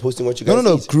guys are posting what you guys.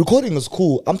 No. eat. Recording is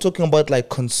cool. I'm talking about like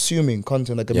consuming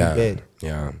content like in bed.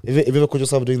 Yeah. If you ever caught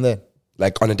yourself doing that?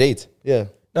 Like on a date. Yeah.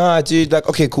 Nah, dude, like,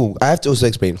 okay, cool. I have to also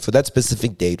explain for that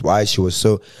specific date why she was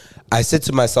so. I said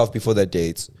to myself before that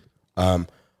date,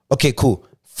 okay, cool.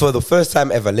 For the first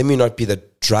time ever, let me not be the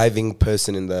driving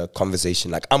person in the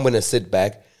conversation. Like, I'm gonna sit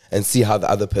back and see how the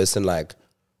other person like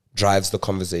drives the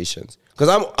conversations. Because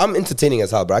I'm entertaining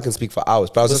as hell, but I can speak for hours.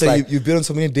 But I was just like, you've been on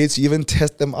so many dates, you even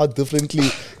test them out differently.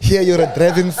 Here you're a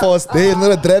driving force, there you're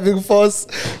not a driving force.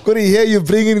 Go to here you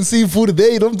bring in seafood,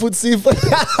 there you don't put seafood.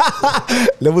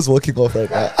 Level's walking off right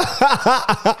now.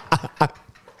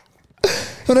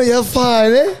 No, you're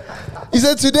fine, eh? He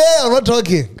said today I'm not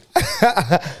talking.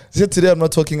 He said today I'm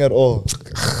not talking at all.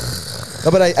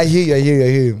 No, but I hear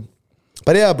you.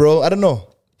 But yeah, bro, I don't know.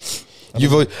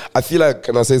 I feel like,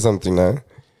 can I say something now?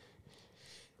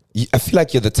 I feel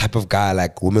like you're the type of guy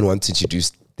like women want to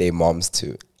introduce their moms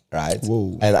to, right?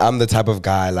 Whoa. And I'm the type of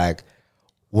guy like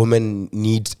women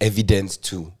need evidence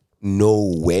to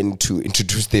know when to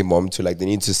introduce their mom to. Like, they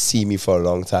need to see me for a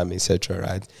long time, etc.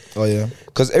 Right? Oh yeah.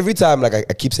 Because every time, like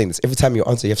I keep saying this, every time you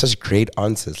answer, you have such great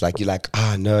answers. Like, you're like,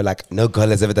 no, like no girl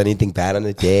has ever done anything bad on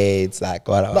a date. It's like,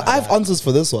 what? No, I have answers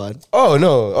for this one. Oh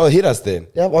no! Oh, hit us then.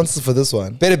 Yeah, I have answers for this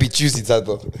one. Better be juicy,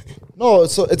 Tato. No,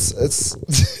 so it's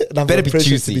Better be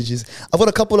juicy. I've got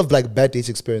a couple of like bad date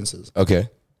experiences. Okay.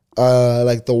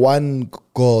 Like the one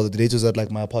girl, the date was at like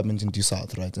my apartment in Due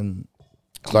South, right? And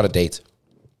It's not a date.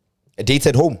 A date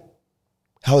at home.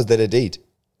 How is that a date?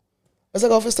 it's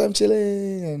like our first time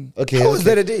chilling. And okay, How is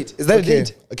that a date? Is that a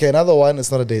date? Okay, another one.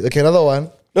 It's not a date. Okay, another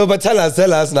one. No, but tell us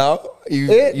now. No,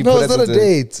 it's not a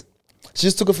date. She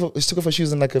just took off her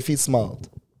shoes and like her feet smiled.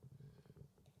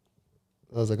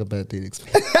 That was like a bad date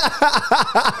experience.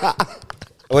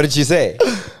 What did she say?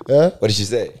 Yeah? What did she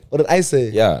say? What did I say?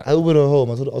 Yeah. I Ubered her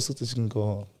home. I told her she can go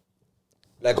home.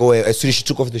 Like, wait, as soon as she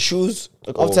took off the shoes?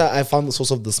 Like after I found the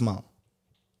source of the smile.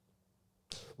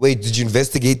 Wait, did you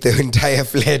investigate the entire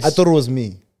flat? I thought it was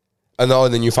me. And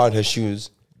then you found her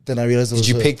shoes. Then I realized it was Did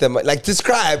you her. pick them up? Like,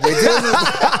 describe.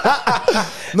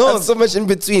 No, There's so much in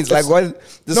betweens. Like, what?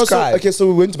 No, Describe. so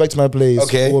we went back to my place.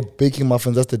 Okay. We were baking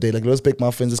muffins. That's the day. Like, let's bake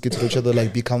muffins. Let's get to know each other.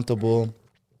 Like, be comfortable.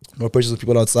 No pressures of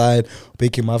people outside.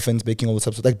 Baking muffins, baking all the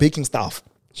types of like baking stuff.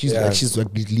 She's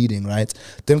like leading, right?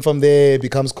 Then from there it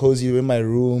becomes cozy. We're in my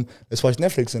room. Let's watch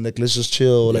Netflix and like let's just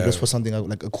chill. Like let's watch something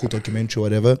like a cool documentary or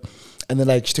whatever. And then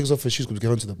like she takes off her shoes because we get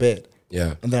onto the bed.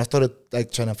 Yeah. And then I started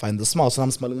like trying to find the smell. So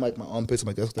I'm smelling like my armpits. I'm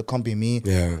like, that can't be me.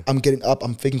 Yeah. I'm getting up.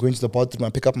 I'm faking going to the bathroom. I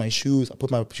pick up my shoes. I put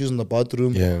my shoes in the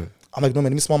bathroom. Yeah. I'm like, no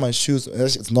man, let me smell my shoes. And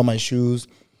it's not my shoes.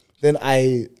 Then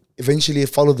I eventually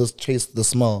follow the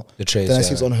smell. The trace, Then I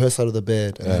see it's on her side of the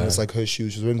bed. And then Yeah. it's like her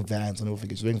shoes. She's wearing Vans. I never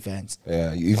forget. She's wearing Vans.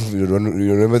 Yeah. You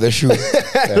remember the shoe?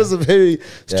 It was a very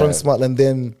strong Yeah. smell. And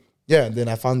then, and then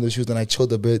I found the shoes. Then I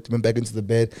chilled a bit, went back into the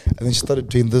bed. And then she started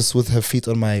doing this with her feet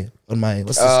on my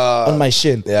what's this? On my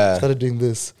shin. Yeah. Started doing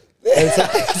this. And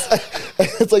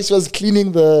it's like she was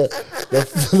cleaning the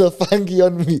fungi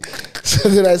on me. So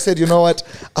then I said, you know what?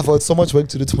 I've got so much work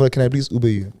to do tomorrow. Can I please Uber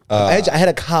you? I had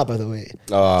a car, by the way.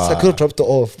 So I could have dropped her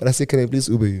off. But I said, can I please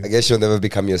Uber you? I guess she'll never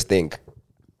become your stink.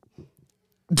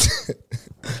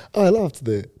 Oh, I laughed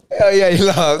there. Oh, yeah, you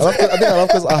laughed. I think I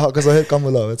laughed because I heard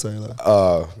Kamala. That's why I laughed.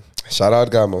 Oh, shout out,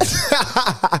 Gamo.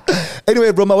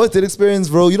 Anyway, bro, my worst date experience,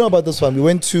 bro. You know about this one. We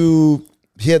went to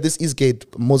this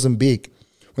Eastgate, Mozambique.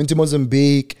 Went to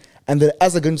Mozambique. And then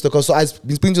as I got into the car, so I've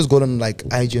been speaking to this girl on like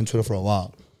IG and Twitter for a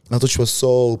while. And I thought she was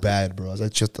so bad, bro. I was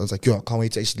like, yo, I can't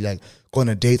wait to actually like go on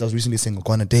a date. I was recently saying,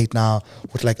 go on a date now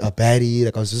with like a baddie.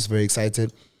 Like I was just very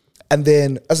excited. And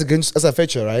then as I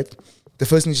fetch her, right? The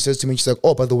first thing she says to me, she's like,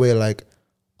 oh, by the way, like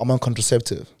I'm on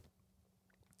contraceptive.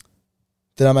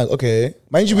 Then I'm like, okay.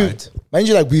 Mind you,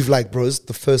 we've like, bro, it's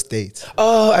the first date.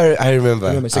 Oh, I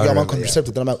remember. She's like, I'm on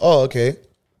contraceptive. Then I'm like, oh, okay.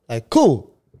 Like,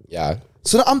 cool. Yeah.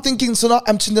 So now I'm thinking,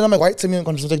 I'm like, why tell me on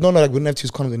contraceptive? Like, no, like we don't have to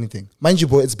use condoms or anything. Mind you,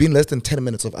 bro, it's been less than 10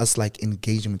 minutes of us like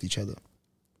engaging with each other.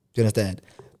 Do you understand?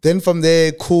 Then from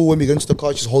there, cool, when we go into the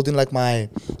car, she's holding like I'm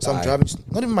driving,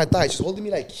 not even my thigh, she's holding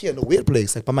me like here in a weird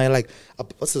place, like by my like,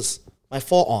 what's this? My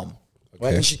forearm,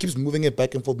 right? And she keeps moving it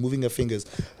back and forth, moving her fingers.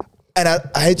 And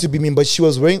I hate to be mean, but she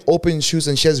was wearing open shoes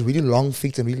and she has really long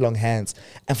feet and really long hands.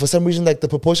 And for some reason, like the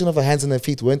proportion of her hands and her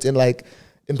feet weren't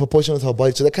in proportion with her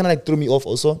body. So that kind of like threw me off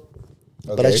also.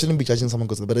 Okay. But I shouldn't be judging someone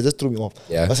because, but it just threw me off.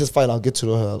 Yeah. I said, fine, I'll get to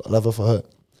know her, love her for her.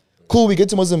 Cool, we get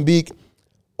to Mozambique.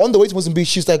 On the way to Mozambique,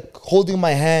 she's like holding my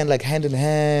hand, like hand in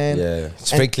hand. Yeah, it's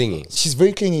very clingy. She's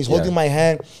very clingy. She's holding my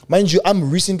hand. Mind you,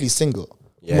 I'm recently single.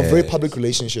 I'm a very public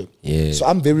relationship. Yeah. So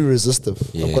I'm very resistive.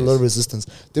 I've got a lot of resistance.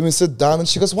 Then we sit down and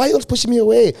she goes, why are you always pushing me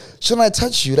away? Shouldn't I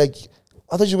touch you? Like,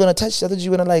 I thought you were gonna touch. I thought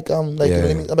you were gonna like you know what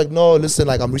I mean? I'm like, no, listen,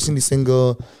 like I'm recently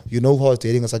single. You know who I was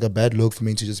dating. It's like a bad look for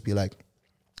me to just be like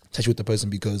touch with the person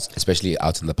because especially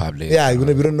out in the public. Yeah, we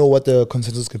don't know what the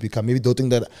consensus could become. Maybe they'll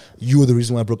think that you were the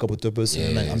reason why I broke up with the person.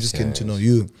 And like, I'm just getting to know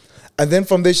you. And then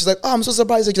from there, she's like, oh, I'm so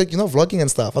surprised. Like, you're not vlogging and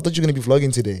stuff. I thought you were gonna be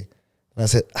vlogging today. And I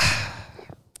said,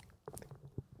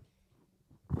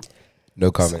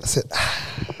 no comment. I said,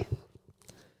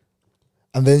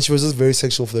 and then she was just very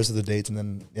sexual for the rest of the date. And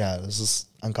then, it was just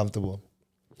uncomfortable.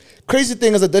 Crazy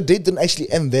thing is that the date didn't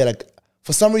actually end there. Like,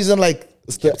 for some reason, like,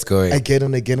 it's going again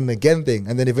and again and again thing.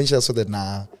 And then eventually I saw that,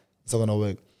 nah, it's not going to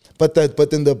work. But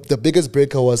then the biggest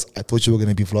breaker was, I thought you were going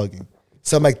to be vlogging.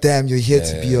 So I'm like, damn, you're here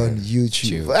to be on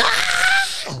YouTube.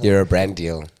 You're a brand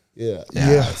deal. Yeah.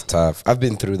 It's tough. I've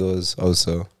been through those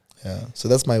also. Yeah, so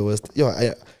that's my worst. Yo,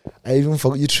 I even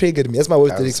forgot. You triggered me. That's my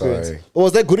worst experience. Sorry. Oh,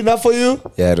 was that good enough for you?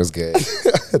 Yeah, it was good.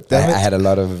 I had a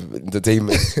lot of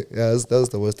entertainment. Yeah, that was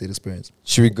the worst date experience.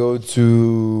 Should we go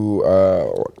to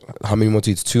how many more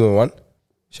tweets? 2 and 1?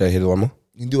 Should I hit one more?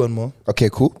 You can do one more. Okay,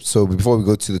 cool. So before we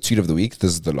go to the tweet of the week,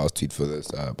 this is the last tweet for this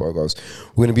podcast.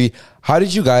 We're gonna be: how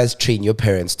did you guys train your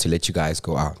parents to let you guys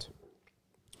go out?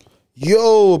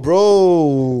 Yo,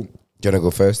 bro. Do you wanna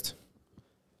go first?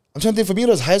 I'm trying to think. For me, it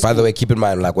was high school. By the way, keep in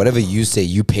mind, like whatever you say,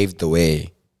 you paved the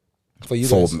way for you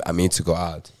for guys. me to go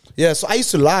out. Yeah, so I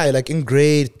used to lie like in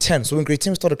grade 10. So in grade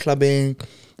 10, we started clubbing,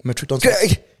 matric dance.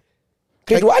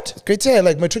 Grade what? Grade 10,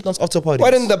 like matric dance after party.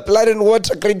 What in the blood and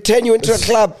water? Grade 10, you went to a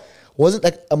club. Wasn't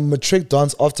like a matric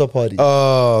dance after party.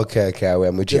 Oh, okay.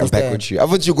 I'm with you. I'm back with you. I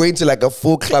thought you were going to like a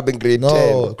full club in grade 10.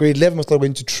 No, grade 11, I started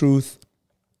going to Truth.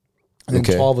 And then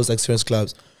 12 was like serious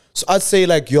clubs. So I'd say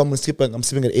like, yo, I'm sleeping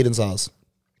at Aiden's house.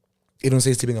 Aiden was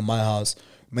sleeping at my house.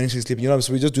 Manny's sleeping, you know,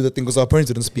 so we just do the thing because our parents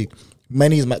didn't speak.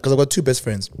 Manny's because I've got 2 best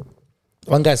friends.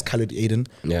 One guy's colored, Aiden.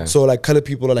 Yeah. So like colored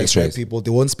people are like white people. They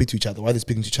won't speak to each other. Why are they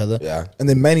speaking to each other? Yeah. And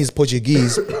then Manny's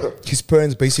Portuguese. His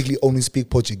parents basically only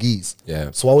speak Portuguese. Yeah.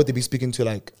 So why would they be speaking to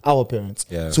like our parents?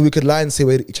 Yeah. So we could lie and say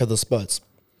we're at each other's spots.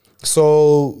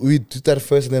 So we did that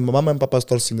first, and then my mama and papa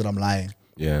started seeing that I'm lying.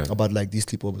 Yeah. About like these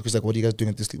sleepovers. Because like, what are you guys doing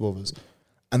at these sleepovers?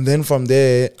 And then from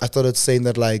there, I started saying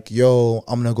that like, yo,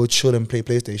 I'm gonna go chill and play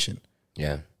PlayStation.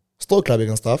 Yeah. Still clubbing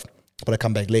and stuff, but I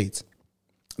come back late.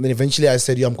 And then eventually I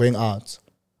said, yo, I'm going out.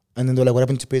 And then they're like, what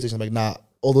happened to PlayStation? I'm like, nah,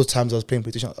 all those times I was playing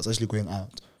PlayStation, I was actually going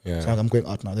out. Yeah. So I'm like, I'm going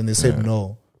out now. Then they said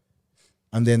no.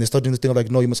 And then they started doing this thing of like,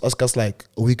 no, you must ask us like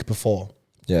a week before.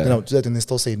 Yeah. Then I would do that and they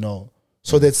still say no.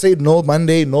 So they'd say no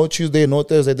Monday, no Tuesday, no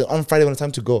Thursday. Then on Friday when it's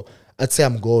time to go, I'd say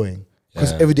I'm going.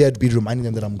 Because every day I'd be reminding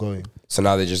them that I'm going. So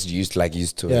now they're just used to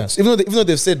Yeah. it. So even though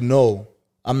they've said no,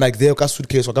 I'm like, they've got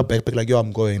suitcase, I got backpack, like, yo,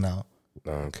 I'm going now.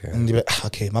 Oh, okay. And they're like,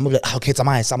 okay. Mama be like, okay, it's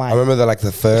I remember that like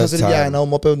the first time. Yeah, now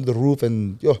I'm up on the roof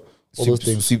and yo, all those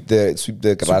things. Sweep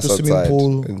the grass the swimming outside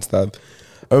pool. and stuff.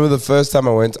 I remember the first time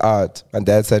I went out, my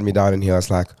dad sat me down and he was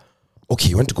like, okay,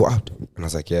 you want to go out? And I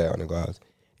was like, yeah, I want to go out. And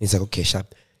he's like, okay,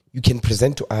 Sharp, you can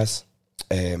present to us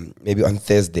maybe on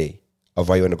Thursday of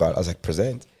why you want to go out. I was like,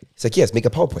 present? He's like, yes, make a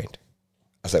PowerPoint.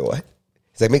 I was like, what?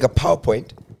 He's like, make a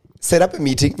PowerPoint, set up a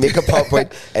meeting, make a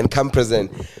PowerPoint, and come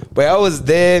present. But I was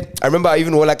there. I remember I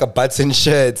even wore like a button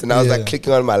shirt, and I was like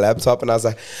clicking on my laptop, and I was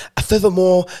like,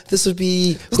 furthermore, this would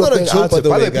be. It's not a joke, by the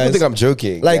way, people guys. think I'm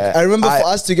joking. Like, I remember for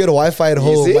us to get Wi-Fi at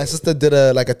home, see? my sister did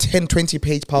a 10, 20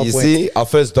 page PowerPoint. You see, our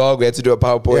first dog, we had to do a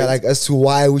PowerPoint. Yeah, like as to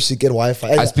why we should get Wi-Fi.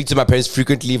 And I speak to my parents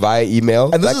frequently via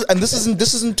email. And this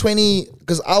isn't 20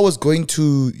 because I was going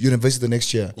to university the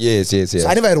next year. Yes. So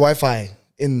I never had Wi-Fi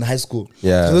in high school.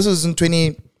 Yeah. So this was in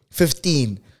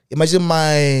 2015. Imagine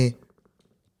my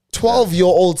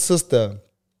 12-year-old sister,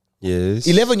 Yes.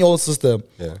 11-year-old sister,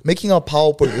 Yeah. making a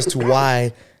PowerPoint as to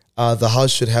why the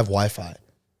house should have Wi-Fi.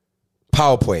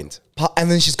 PowerPoint. And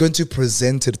then she's going to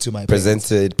present it to my parents.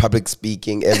 Presented, public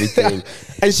speaking, everything.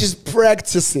 And she's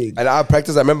practicing. And our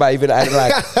practice, I remember I even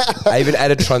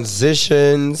added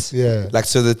transitions. Yeah. Like,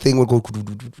 so the thing would go,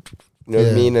 you know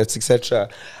what I mean? It's etc.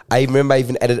 I remember I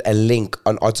even added a link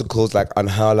on articles like on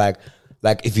how like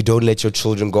if you don't let your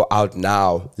children go out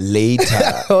now, later,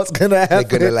 What's gonna happen?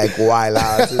 they're gonna like wild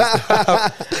out and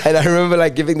stuff. And I remember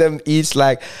like giving them each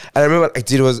like, and I remember like,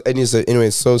 dude, it was anyway,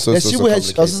 so Yeah, she would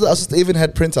have, our sister even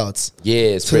had printouts.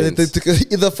 yes, So they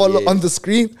could either follow on the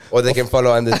screen or they can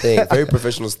follow on the thing. Very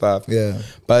professional stuff. Yeah.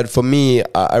 But for me,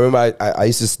 I remember I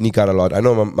used to sneak out a lot. I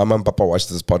know my mom and papa watched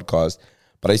this podcast,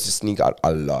 but I used to sneak out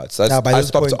a lot. So by I this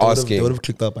stopped point, asking. They would have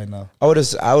clicked up by now. I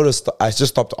just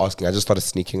stopped asking. I just started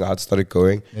sneaking out, started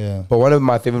going. Yeah. But one of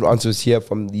my favorite answers here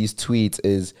from these tweets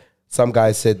is some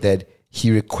guy said that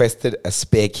he requested a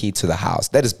spare key to the house.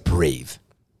 That is brave.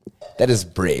 That is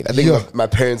brave. I think my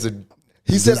parents would.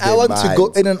 He said, I want to go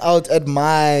in and out at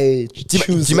my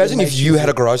choosing. Do you imagine if you had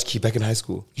a garage key back in high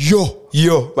school?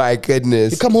 Yo, My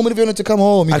goodness. you come home and if you wanted to come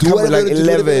home, you I do come with whatever like you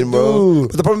want to do, 11, bro. do.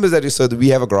 But the problem is that so we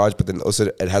have a garage, but then also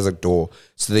it has a door.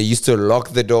 So they used to lock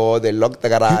the door. They locked the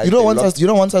garage. You know,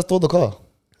 once I stole the car.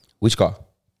 Which car?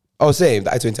 Oh, same.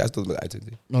 The I-20. I stole the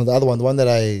I-20. No, the other one,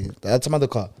 that's some other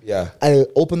car. Yeah. I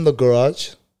opened the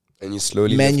garage And you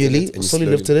slowly manually, lifted it, and you slowly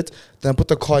lifted it. Then I put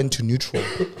the car into neutral.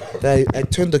 Then I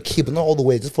turned the key, but not all the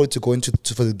way, just for it to go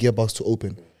for the gearbox to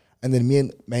open. And then me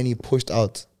and Manny pushed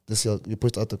out we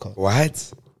pushed out the car.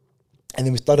 What? And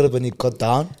then we started when it got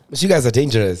down. But you guys are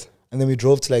dangerous. And then we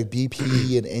drove to like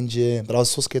BP and engine, but I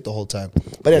was so scared the whole time.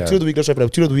 But yeah, 2 of the week, let's wrap it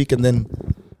up. 2 of the week, and then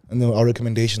our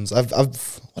recommendations. What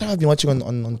have I been watching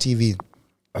on TV?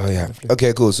 Oh yeah.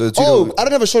 Okay, cool. So I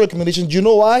don't have a show recommendation. Do you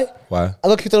know why? Why? I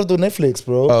got kicked out of the Netflix,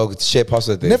 bro. Oh, share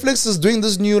password thing. Netflix is doing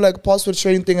this new like password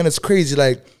sharing thing, and it's crazy.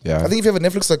 Like, Yeah. I think if you have a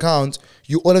Netflix account,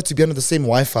 you all have to be under the same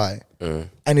Wi-Fi.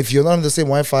 And if you're not on the same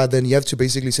Wi-Fi, then you have to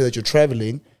basically say that you're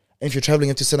traveling. And if you're traveling,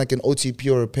 you have to send like an OTP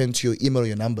or a PIN to your email or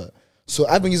your number. So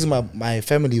I've been using my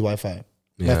family Wi-Fi,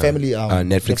 my family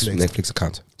Netflix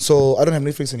account. So I don't have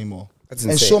Netflix anymore. That's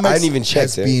and insane. Showmax I didn't even check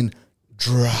has been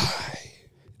dry.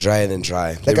 Drier than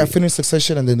dry. Like I finished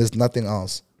Succession and then there's nothing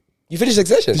else. You finished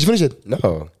Succession? Did you finish it?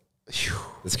 No.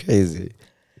 It's crazy.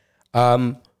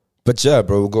 But yeah,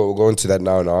 bro, we'll go into that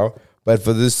now. But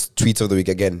for this tweet of the week,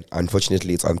 again,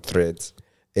 unfortunately, it's on Threads.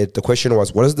 The question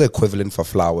was, what is the equivalent for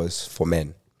flowers for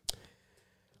men?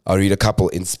 I'll read a couple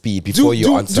in speed before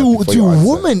you answer. Do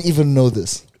women even know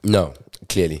this? No,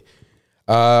 clearly.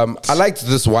 I liked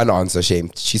this one answer, Shame.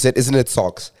 She said, isn't it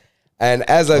socks? And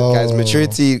as a guy's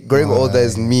maturity, growing older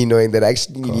is me knowing that I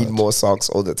actually need more socks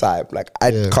all the time. Like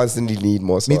I constantly need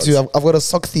more socks. Me too. I've got a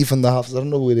sock thief in the house. I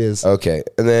don't know who it is. Okay.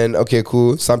 And then, okay,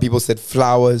 cool. Some people said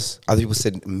flowers. Other people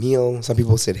said meal. Some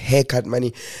people said haircut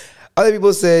money. Other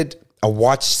people said a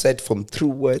watch set from True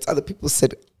Words. Other people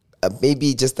said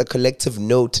maybe just a collective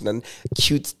note and a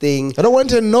cute thing. I don't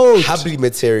want a note. Hubby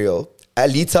material. a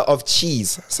liter of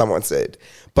cheese, someone said.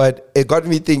 But it got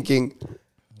me thinking,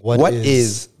 what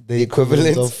is the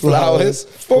equivalent of flowers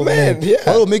for men? Yeah.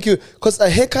 What will make you, because a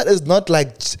haircut is not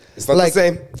like, It's not the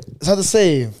same. It's not the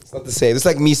same. It's not the same. It's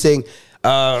like me saying,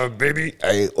 baby,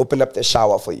 I opened up the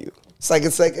shower for you. It's like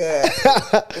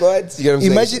what? You know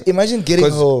what I'm saying? Imagine getting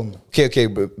home. Okay,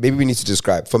 but maybe we need to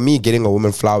describe. For me, getting a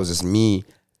woman flowers is me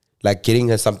like getting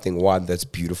her something that's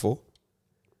beautiful.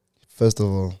 First of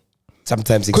all,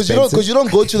 sometimes expensive. Because you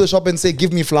don't go to the shop and say,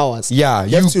 give me flowers. Yeah,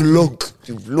 you have to look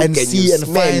and see and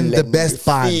find the best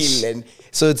bunch.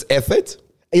 So it's effort.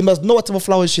 You must know what type of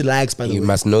flowers she likes, by the way. You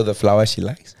must know the flower she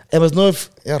likes. You must know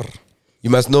if... You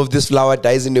must know if this flower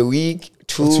dies in a week,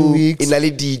 2 weeks. In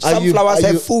Alidi. Some flowers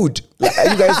have food. Like,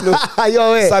 you guys know.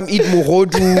 Some eat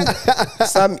muhodu.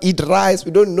 Some eat rice.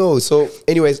 We don't know. So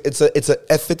anyways, it's an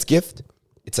effort gift.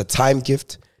 It's a time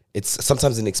gift. It's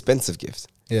sometimes an expensive gift.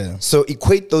 Yeah. So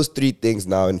equate those three things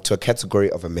now into a category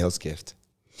of a male's gift.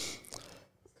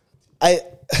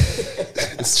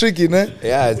 It's tricky, no?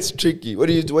 Yeah, it's tricky. What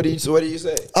do you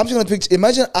say? I'm just gonna picture.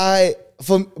 Imagine I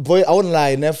won't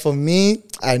lie. Now for me,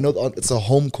 I know it's a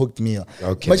home cooked meal.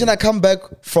 Okay. Imagine I come back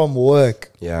from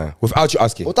work. Yeah. Without you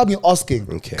asking. Without me asking.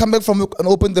 Okay. Come back from work and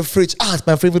open the fridge. It's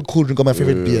my favorite cool drink or my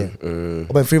favorite beer.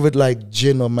 Or my favorite like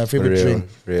gin or my favorite drink.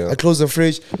 I close the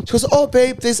fridge. She goes, oh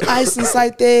babe, there's ice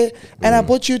inside there. And I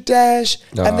bought you dash.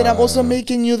 And then I'm also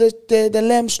making you the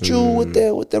lamb stew with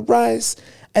the rice.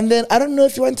 And then I don't know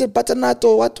if you wanted butternut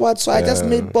or what. So I just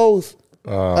made both.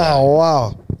 Oh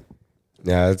wow.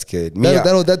 Yeah, that's good.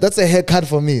 That's a haircut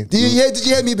for me. Did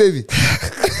you hear me, baby?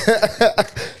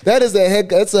 That is a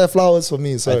haircut. That's a flowers for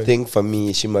me. Sorry. I think for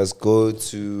me, she must go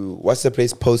to what's the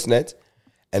place, Postnet,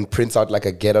 and print out like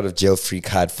a get out of jail free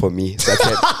card for me, so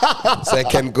I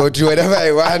can go do whatever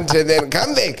I want and then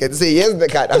come back and say here's the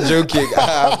card. I'm joking.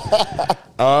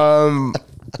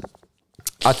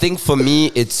 I think for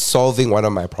me, it's solving one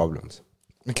of my problems.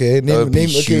 Okay, name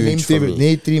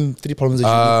three problems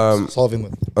that you're solving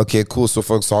with. Okay, cool. So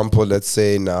for example, let's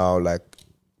say now like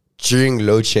during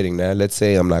load shedding, let's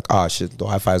say I'm like, shit, the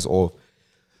Wi-Fi is off.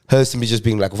 Her simply just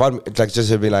being like, just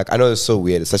her being like, I know it's so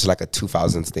weird, it's such like a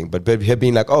 2000s thing, but her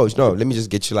being like, oh no, let me just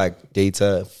get you like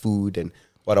data, food, and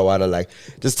wada, like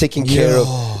just taking care of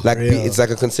like it's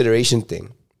like a consideration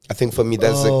thing. I think for me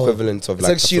that's the equivalent of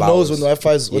like she knows when the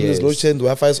Wi-Fi is when there's load shedding, the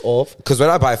Wi-Fi is off. Because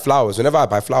whenever I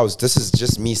buy flowers, this is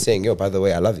just me saying, yo, by the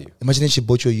way, I love you. Imagine if she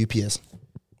bought you a UPS.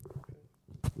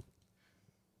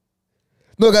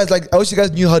 No, guys, like I wish you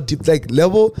guys knew how deep like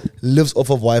Level lives off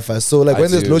of Wi-Fi. So like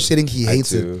when there's load shedding, he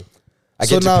hates it. I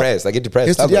get depressed.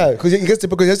 Because he gets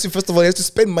depressed. First of all, he has to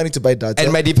spend money to buy data.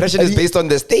 And my depression is based on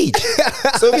the stage.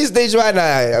 So if it's stage 1,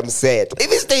 I'm sad.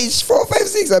 If it's stage 4, 5,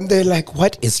 6, I'm there like,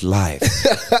 what is life?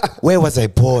 Where was I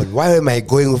born? Why am I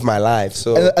going with my life?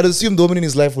 So and I'd assume the woman in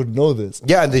his life would know this.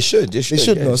 Yeah, and they should. They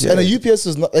should know. Yeah. And a UPS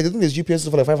is not. Like, I think there's UPS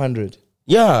for like 500.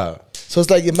 Yeah. So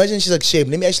it's like imagine she's like, shame.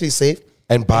 Let me actually save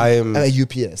and buy him a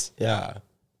UPS. Yeah,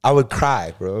 I would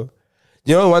cry, bro.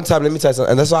 You know, one time, let me tell you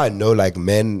something, and that's why I know like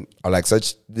men are like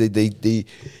such, they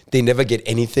never get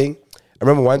anything. I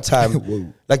remember one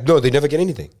time, like, no, they never get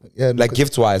anything. Yeah, like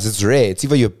gift wise, it's rare. It's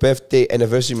either your birthday,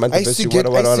 anniversary, month, anniversary,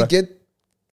 whatever. I used to get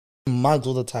mugs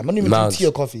all the time. I don't even drink tea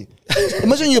or coffee.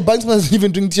 Imagine your banks doesn't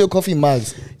even drink tea or coffee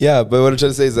mugs. Yeah, but what I'm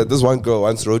trying to say is that this one girl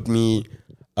once wrote me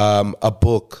a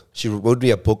book. She wrote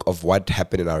me a book of what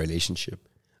happened in our relationship.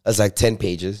 It was like 10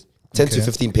 pages. 10 to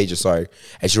 15 pages, sorry.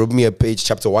 And she wrote me a page.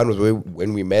 Chapter 1 was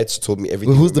when we met. She told me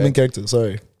everything. Who's the main character?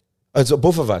 Sorry. So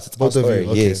both of us. It's both of you.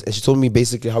 Okay. Yes. And she told me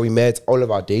basically how we met. All of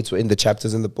our dates were in the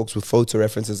chapters in the books with photo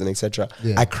references and etc.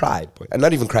 Yeah. I cried. Boy. And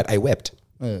not even cried. I wept.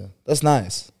 Yeah. That's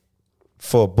nice.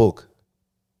 For a book.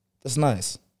 That's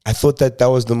nice. I thought that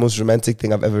was the most romantic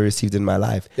thing I've ever received in my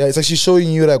life. Yeah, it's actually showing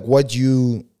you like what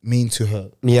you mean to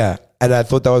her. Yeah. And I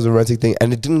thought that was a romantic thing.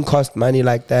 And it didn't cost money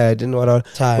like that. It didn't want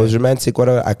to. It was romantic,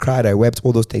 whatever. I cried, I wept,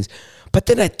 all those things. But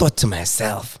then I thought to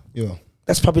myself,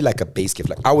 that's probably like a base gift.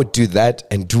 Like I would do that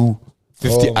and do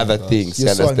 50 other things.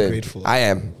 You're so ungrateful. I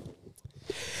am.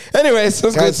 Anyways,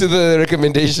 let's go to the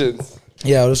recommendations.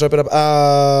 Yeah, let's wrap it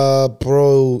up.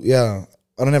 Bro, yeah.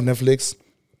 I don't have Netflix.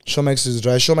 Showmax is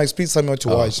dry. Showmax, please tell me what to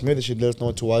watch. Maybe they should let us know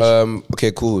what to watch.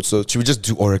 Okay, cool. So should we just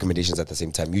do all recommendations at the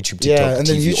same time? YouTube, TikTok, yeah, and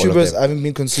then TV, YouTubers I haven't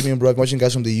been consuming, bro. I'm watching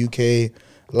guys from the UK.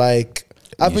 Like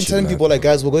I've been telling people, like,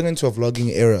 guys, we're going into a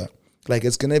vlogging era. Like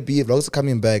vlogs are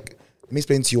coming back. Let me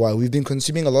explain to you why. We've been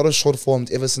consuming a lot of short forms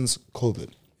ever since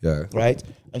COVID. Yeah. Right?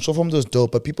 And short form is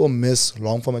dope, but people miss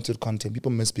long formatted content.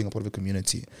 People miss being a part of a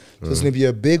community. So it's going to be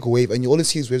a big wave, and you always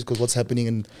see these waves because what's happening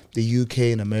in the UK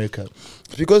and America.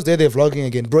 Because they're vlogging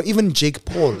again. Bro, even Jake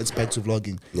Paul, it's back to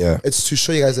vlogging. Yeah. It's to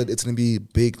show you guys that it's going to be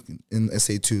big in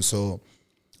SA too. So,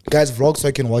 guys, vlog so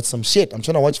I can watch some shit. I'm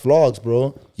trying to watch vlogs,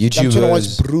 bro. I'm trying to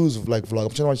watch Bruce vlog. I'm trying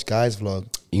to watch guys vlog.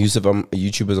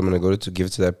 YouTubers, I'm going to give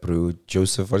it to that bro.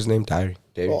 Joseph, what's his name? Dari.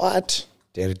 What?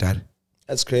 Dari.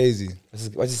 That's crazy.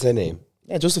 What's his surname?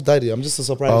 Yeah, Joseph Daddy. I'm just so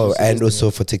surprised. Oh, and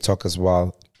also for TikTok as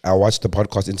well. I watched the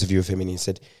podcast interview of him and he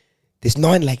said, "There's no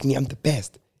one like me. I'm the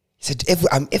best." He said,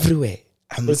 "I'm everywhere.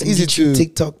 It's easy YouTube, to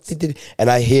TikTok." And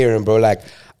I hear him, bro. Like,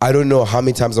 I don't know how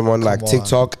many times I'm on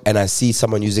TikTok and I see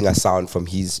someone using a sound from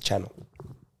his channel.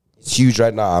 It's huge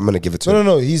right now. I'm gonna give it to him.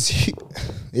 No.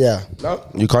 Yeah. No,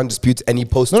 you can't dispute any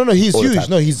post. No. He's huge.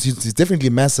 No, he's definitely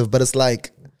massive. But it's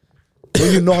like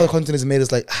when you know how the content is made,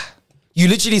 it's like. You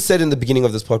literally said in the beginning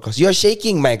of this podcast, "You're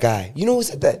shaking, my guy." You know who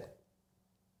said that?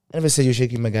 I never said you're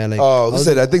shaking, my guy. Like, who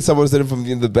said? I think someone said it from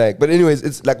in the back. But anyways,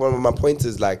 it's like one of my points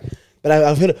is like, but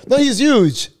I've heard it. No, he's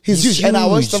huge. He's huge. And I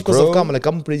watch stuff because of Kama. Like,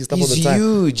 I'm pretty stuff all the time. He's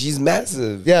huge. He's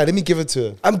massive. Yeah, let me give it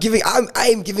to him. I'm giving.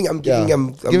 Let me give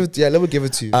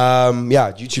it to you.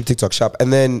 Yeah, YouTube, TikTok, shop.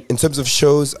 And then in terms of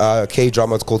shows,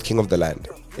 K-drama, it's called King of the Land.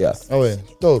 Yeah. Oh, yeah.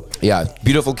 Dope. Yeah.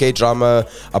 Beautiful K-drama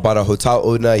about a hotel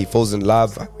owner. He falls in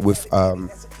love with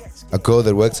a girl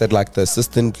that works at like the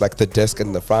assistant, like the desk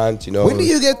in the front, you know. When do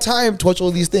you get time to watch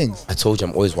all these things? I told you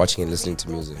I'm always watching and listening to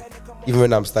music. Even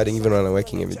when I'm studying, even when I'm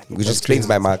working, everything. Which just cleans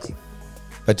my marks.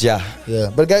 But yeah. Yeah.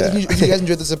 But guys, if you guys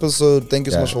enjoyed this episode, thank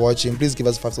you so much for watching. Please give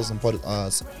us 5,000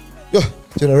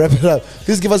 wrap it up.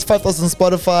 Please give us 5,000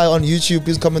 Spotify on YouTube.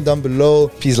 Please comment down below.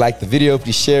 Please like the video.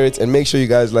 Please share it. And make sure you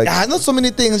guys like. Not so many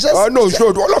things. Sure.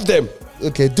 All of them.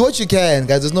 Okay, do what you can,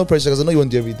 guys. There's no pressure because I know you won't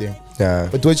do everything. Yeah.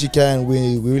 But do what you can.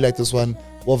 We really like this one.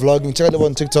 We're vlogging. Check out the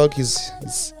one on TikTok. He's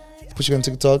pushing on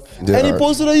TikTok. Yeah. And he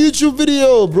posted a YouTube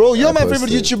video, bro. You're my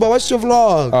favorite YouTuber. Watch your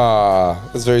vlog.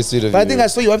 That's very sweet of you. But I think I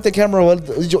saw you wipe the camera.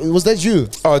 Was that you?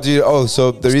 Oh, dude. Oh,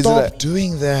 so the reason Stop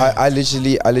doing that. I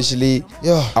literally, I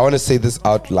want to say this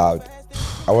out loud.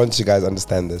 I want you guys to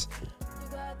understand this.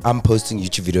 I'm posting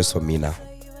YouTube videos for me now.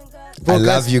 Bro, I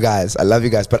love you guys,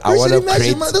 but I want to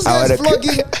create. This guy's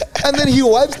vlogging, and then he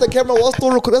wipes the camera while still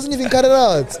recording. Doesn't even cut it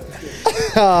out.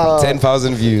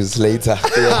 10,000 views later. I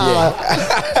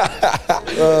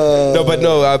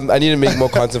need to make more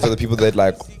content for the people that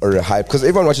like are hype, because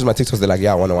everyone watches my TikToks. They're like,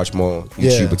 yeah, I want to watch more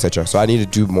YouTube, etc. So I need to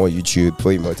do more YouTube,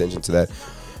 put more attention to that.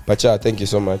 But yeah, thank you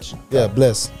so much. Yeah,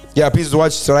 bless. Yeah, please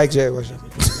watch. So like, watch.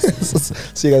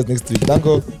 See you guys next week.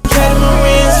 Danko.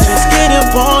 Catamarans, just get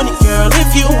up on it, girl,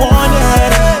 if you want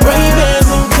it. Ray-Bans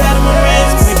and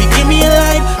catamarans, baby, give me a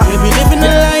light, baby, living a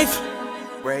life.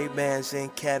 Ray-Bans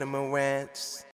and catamarans.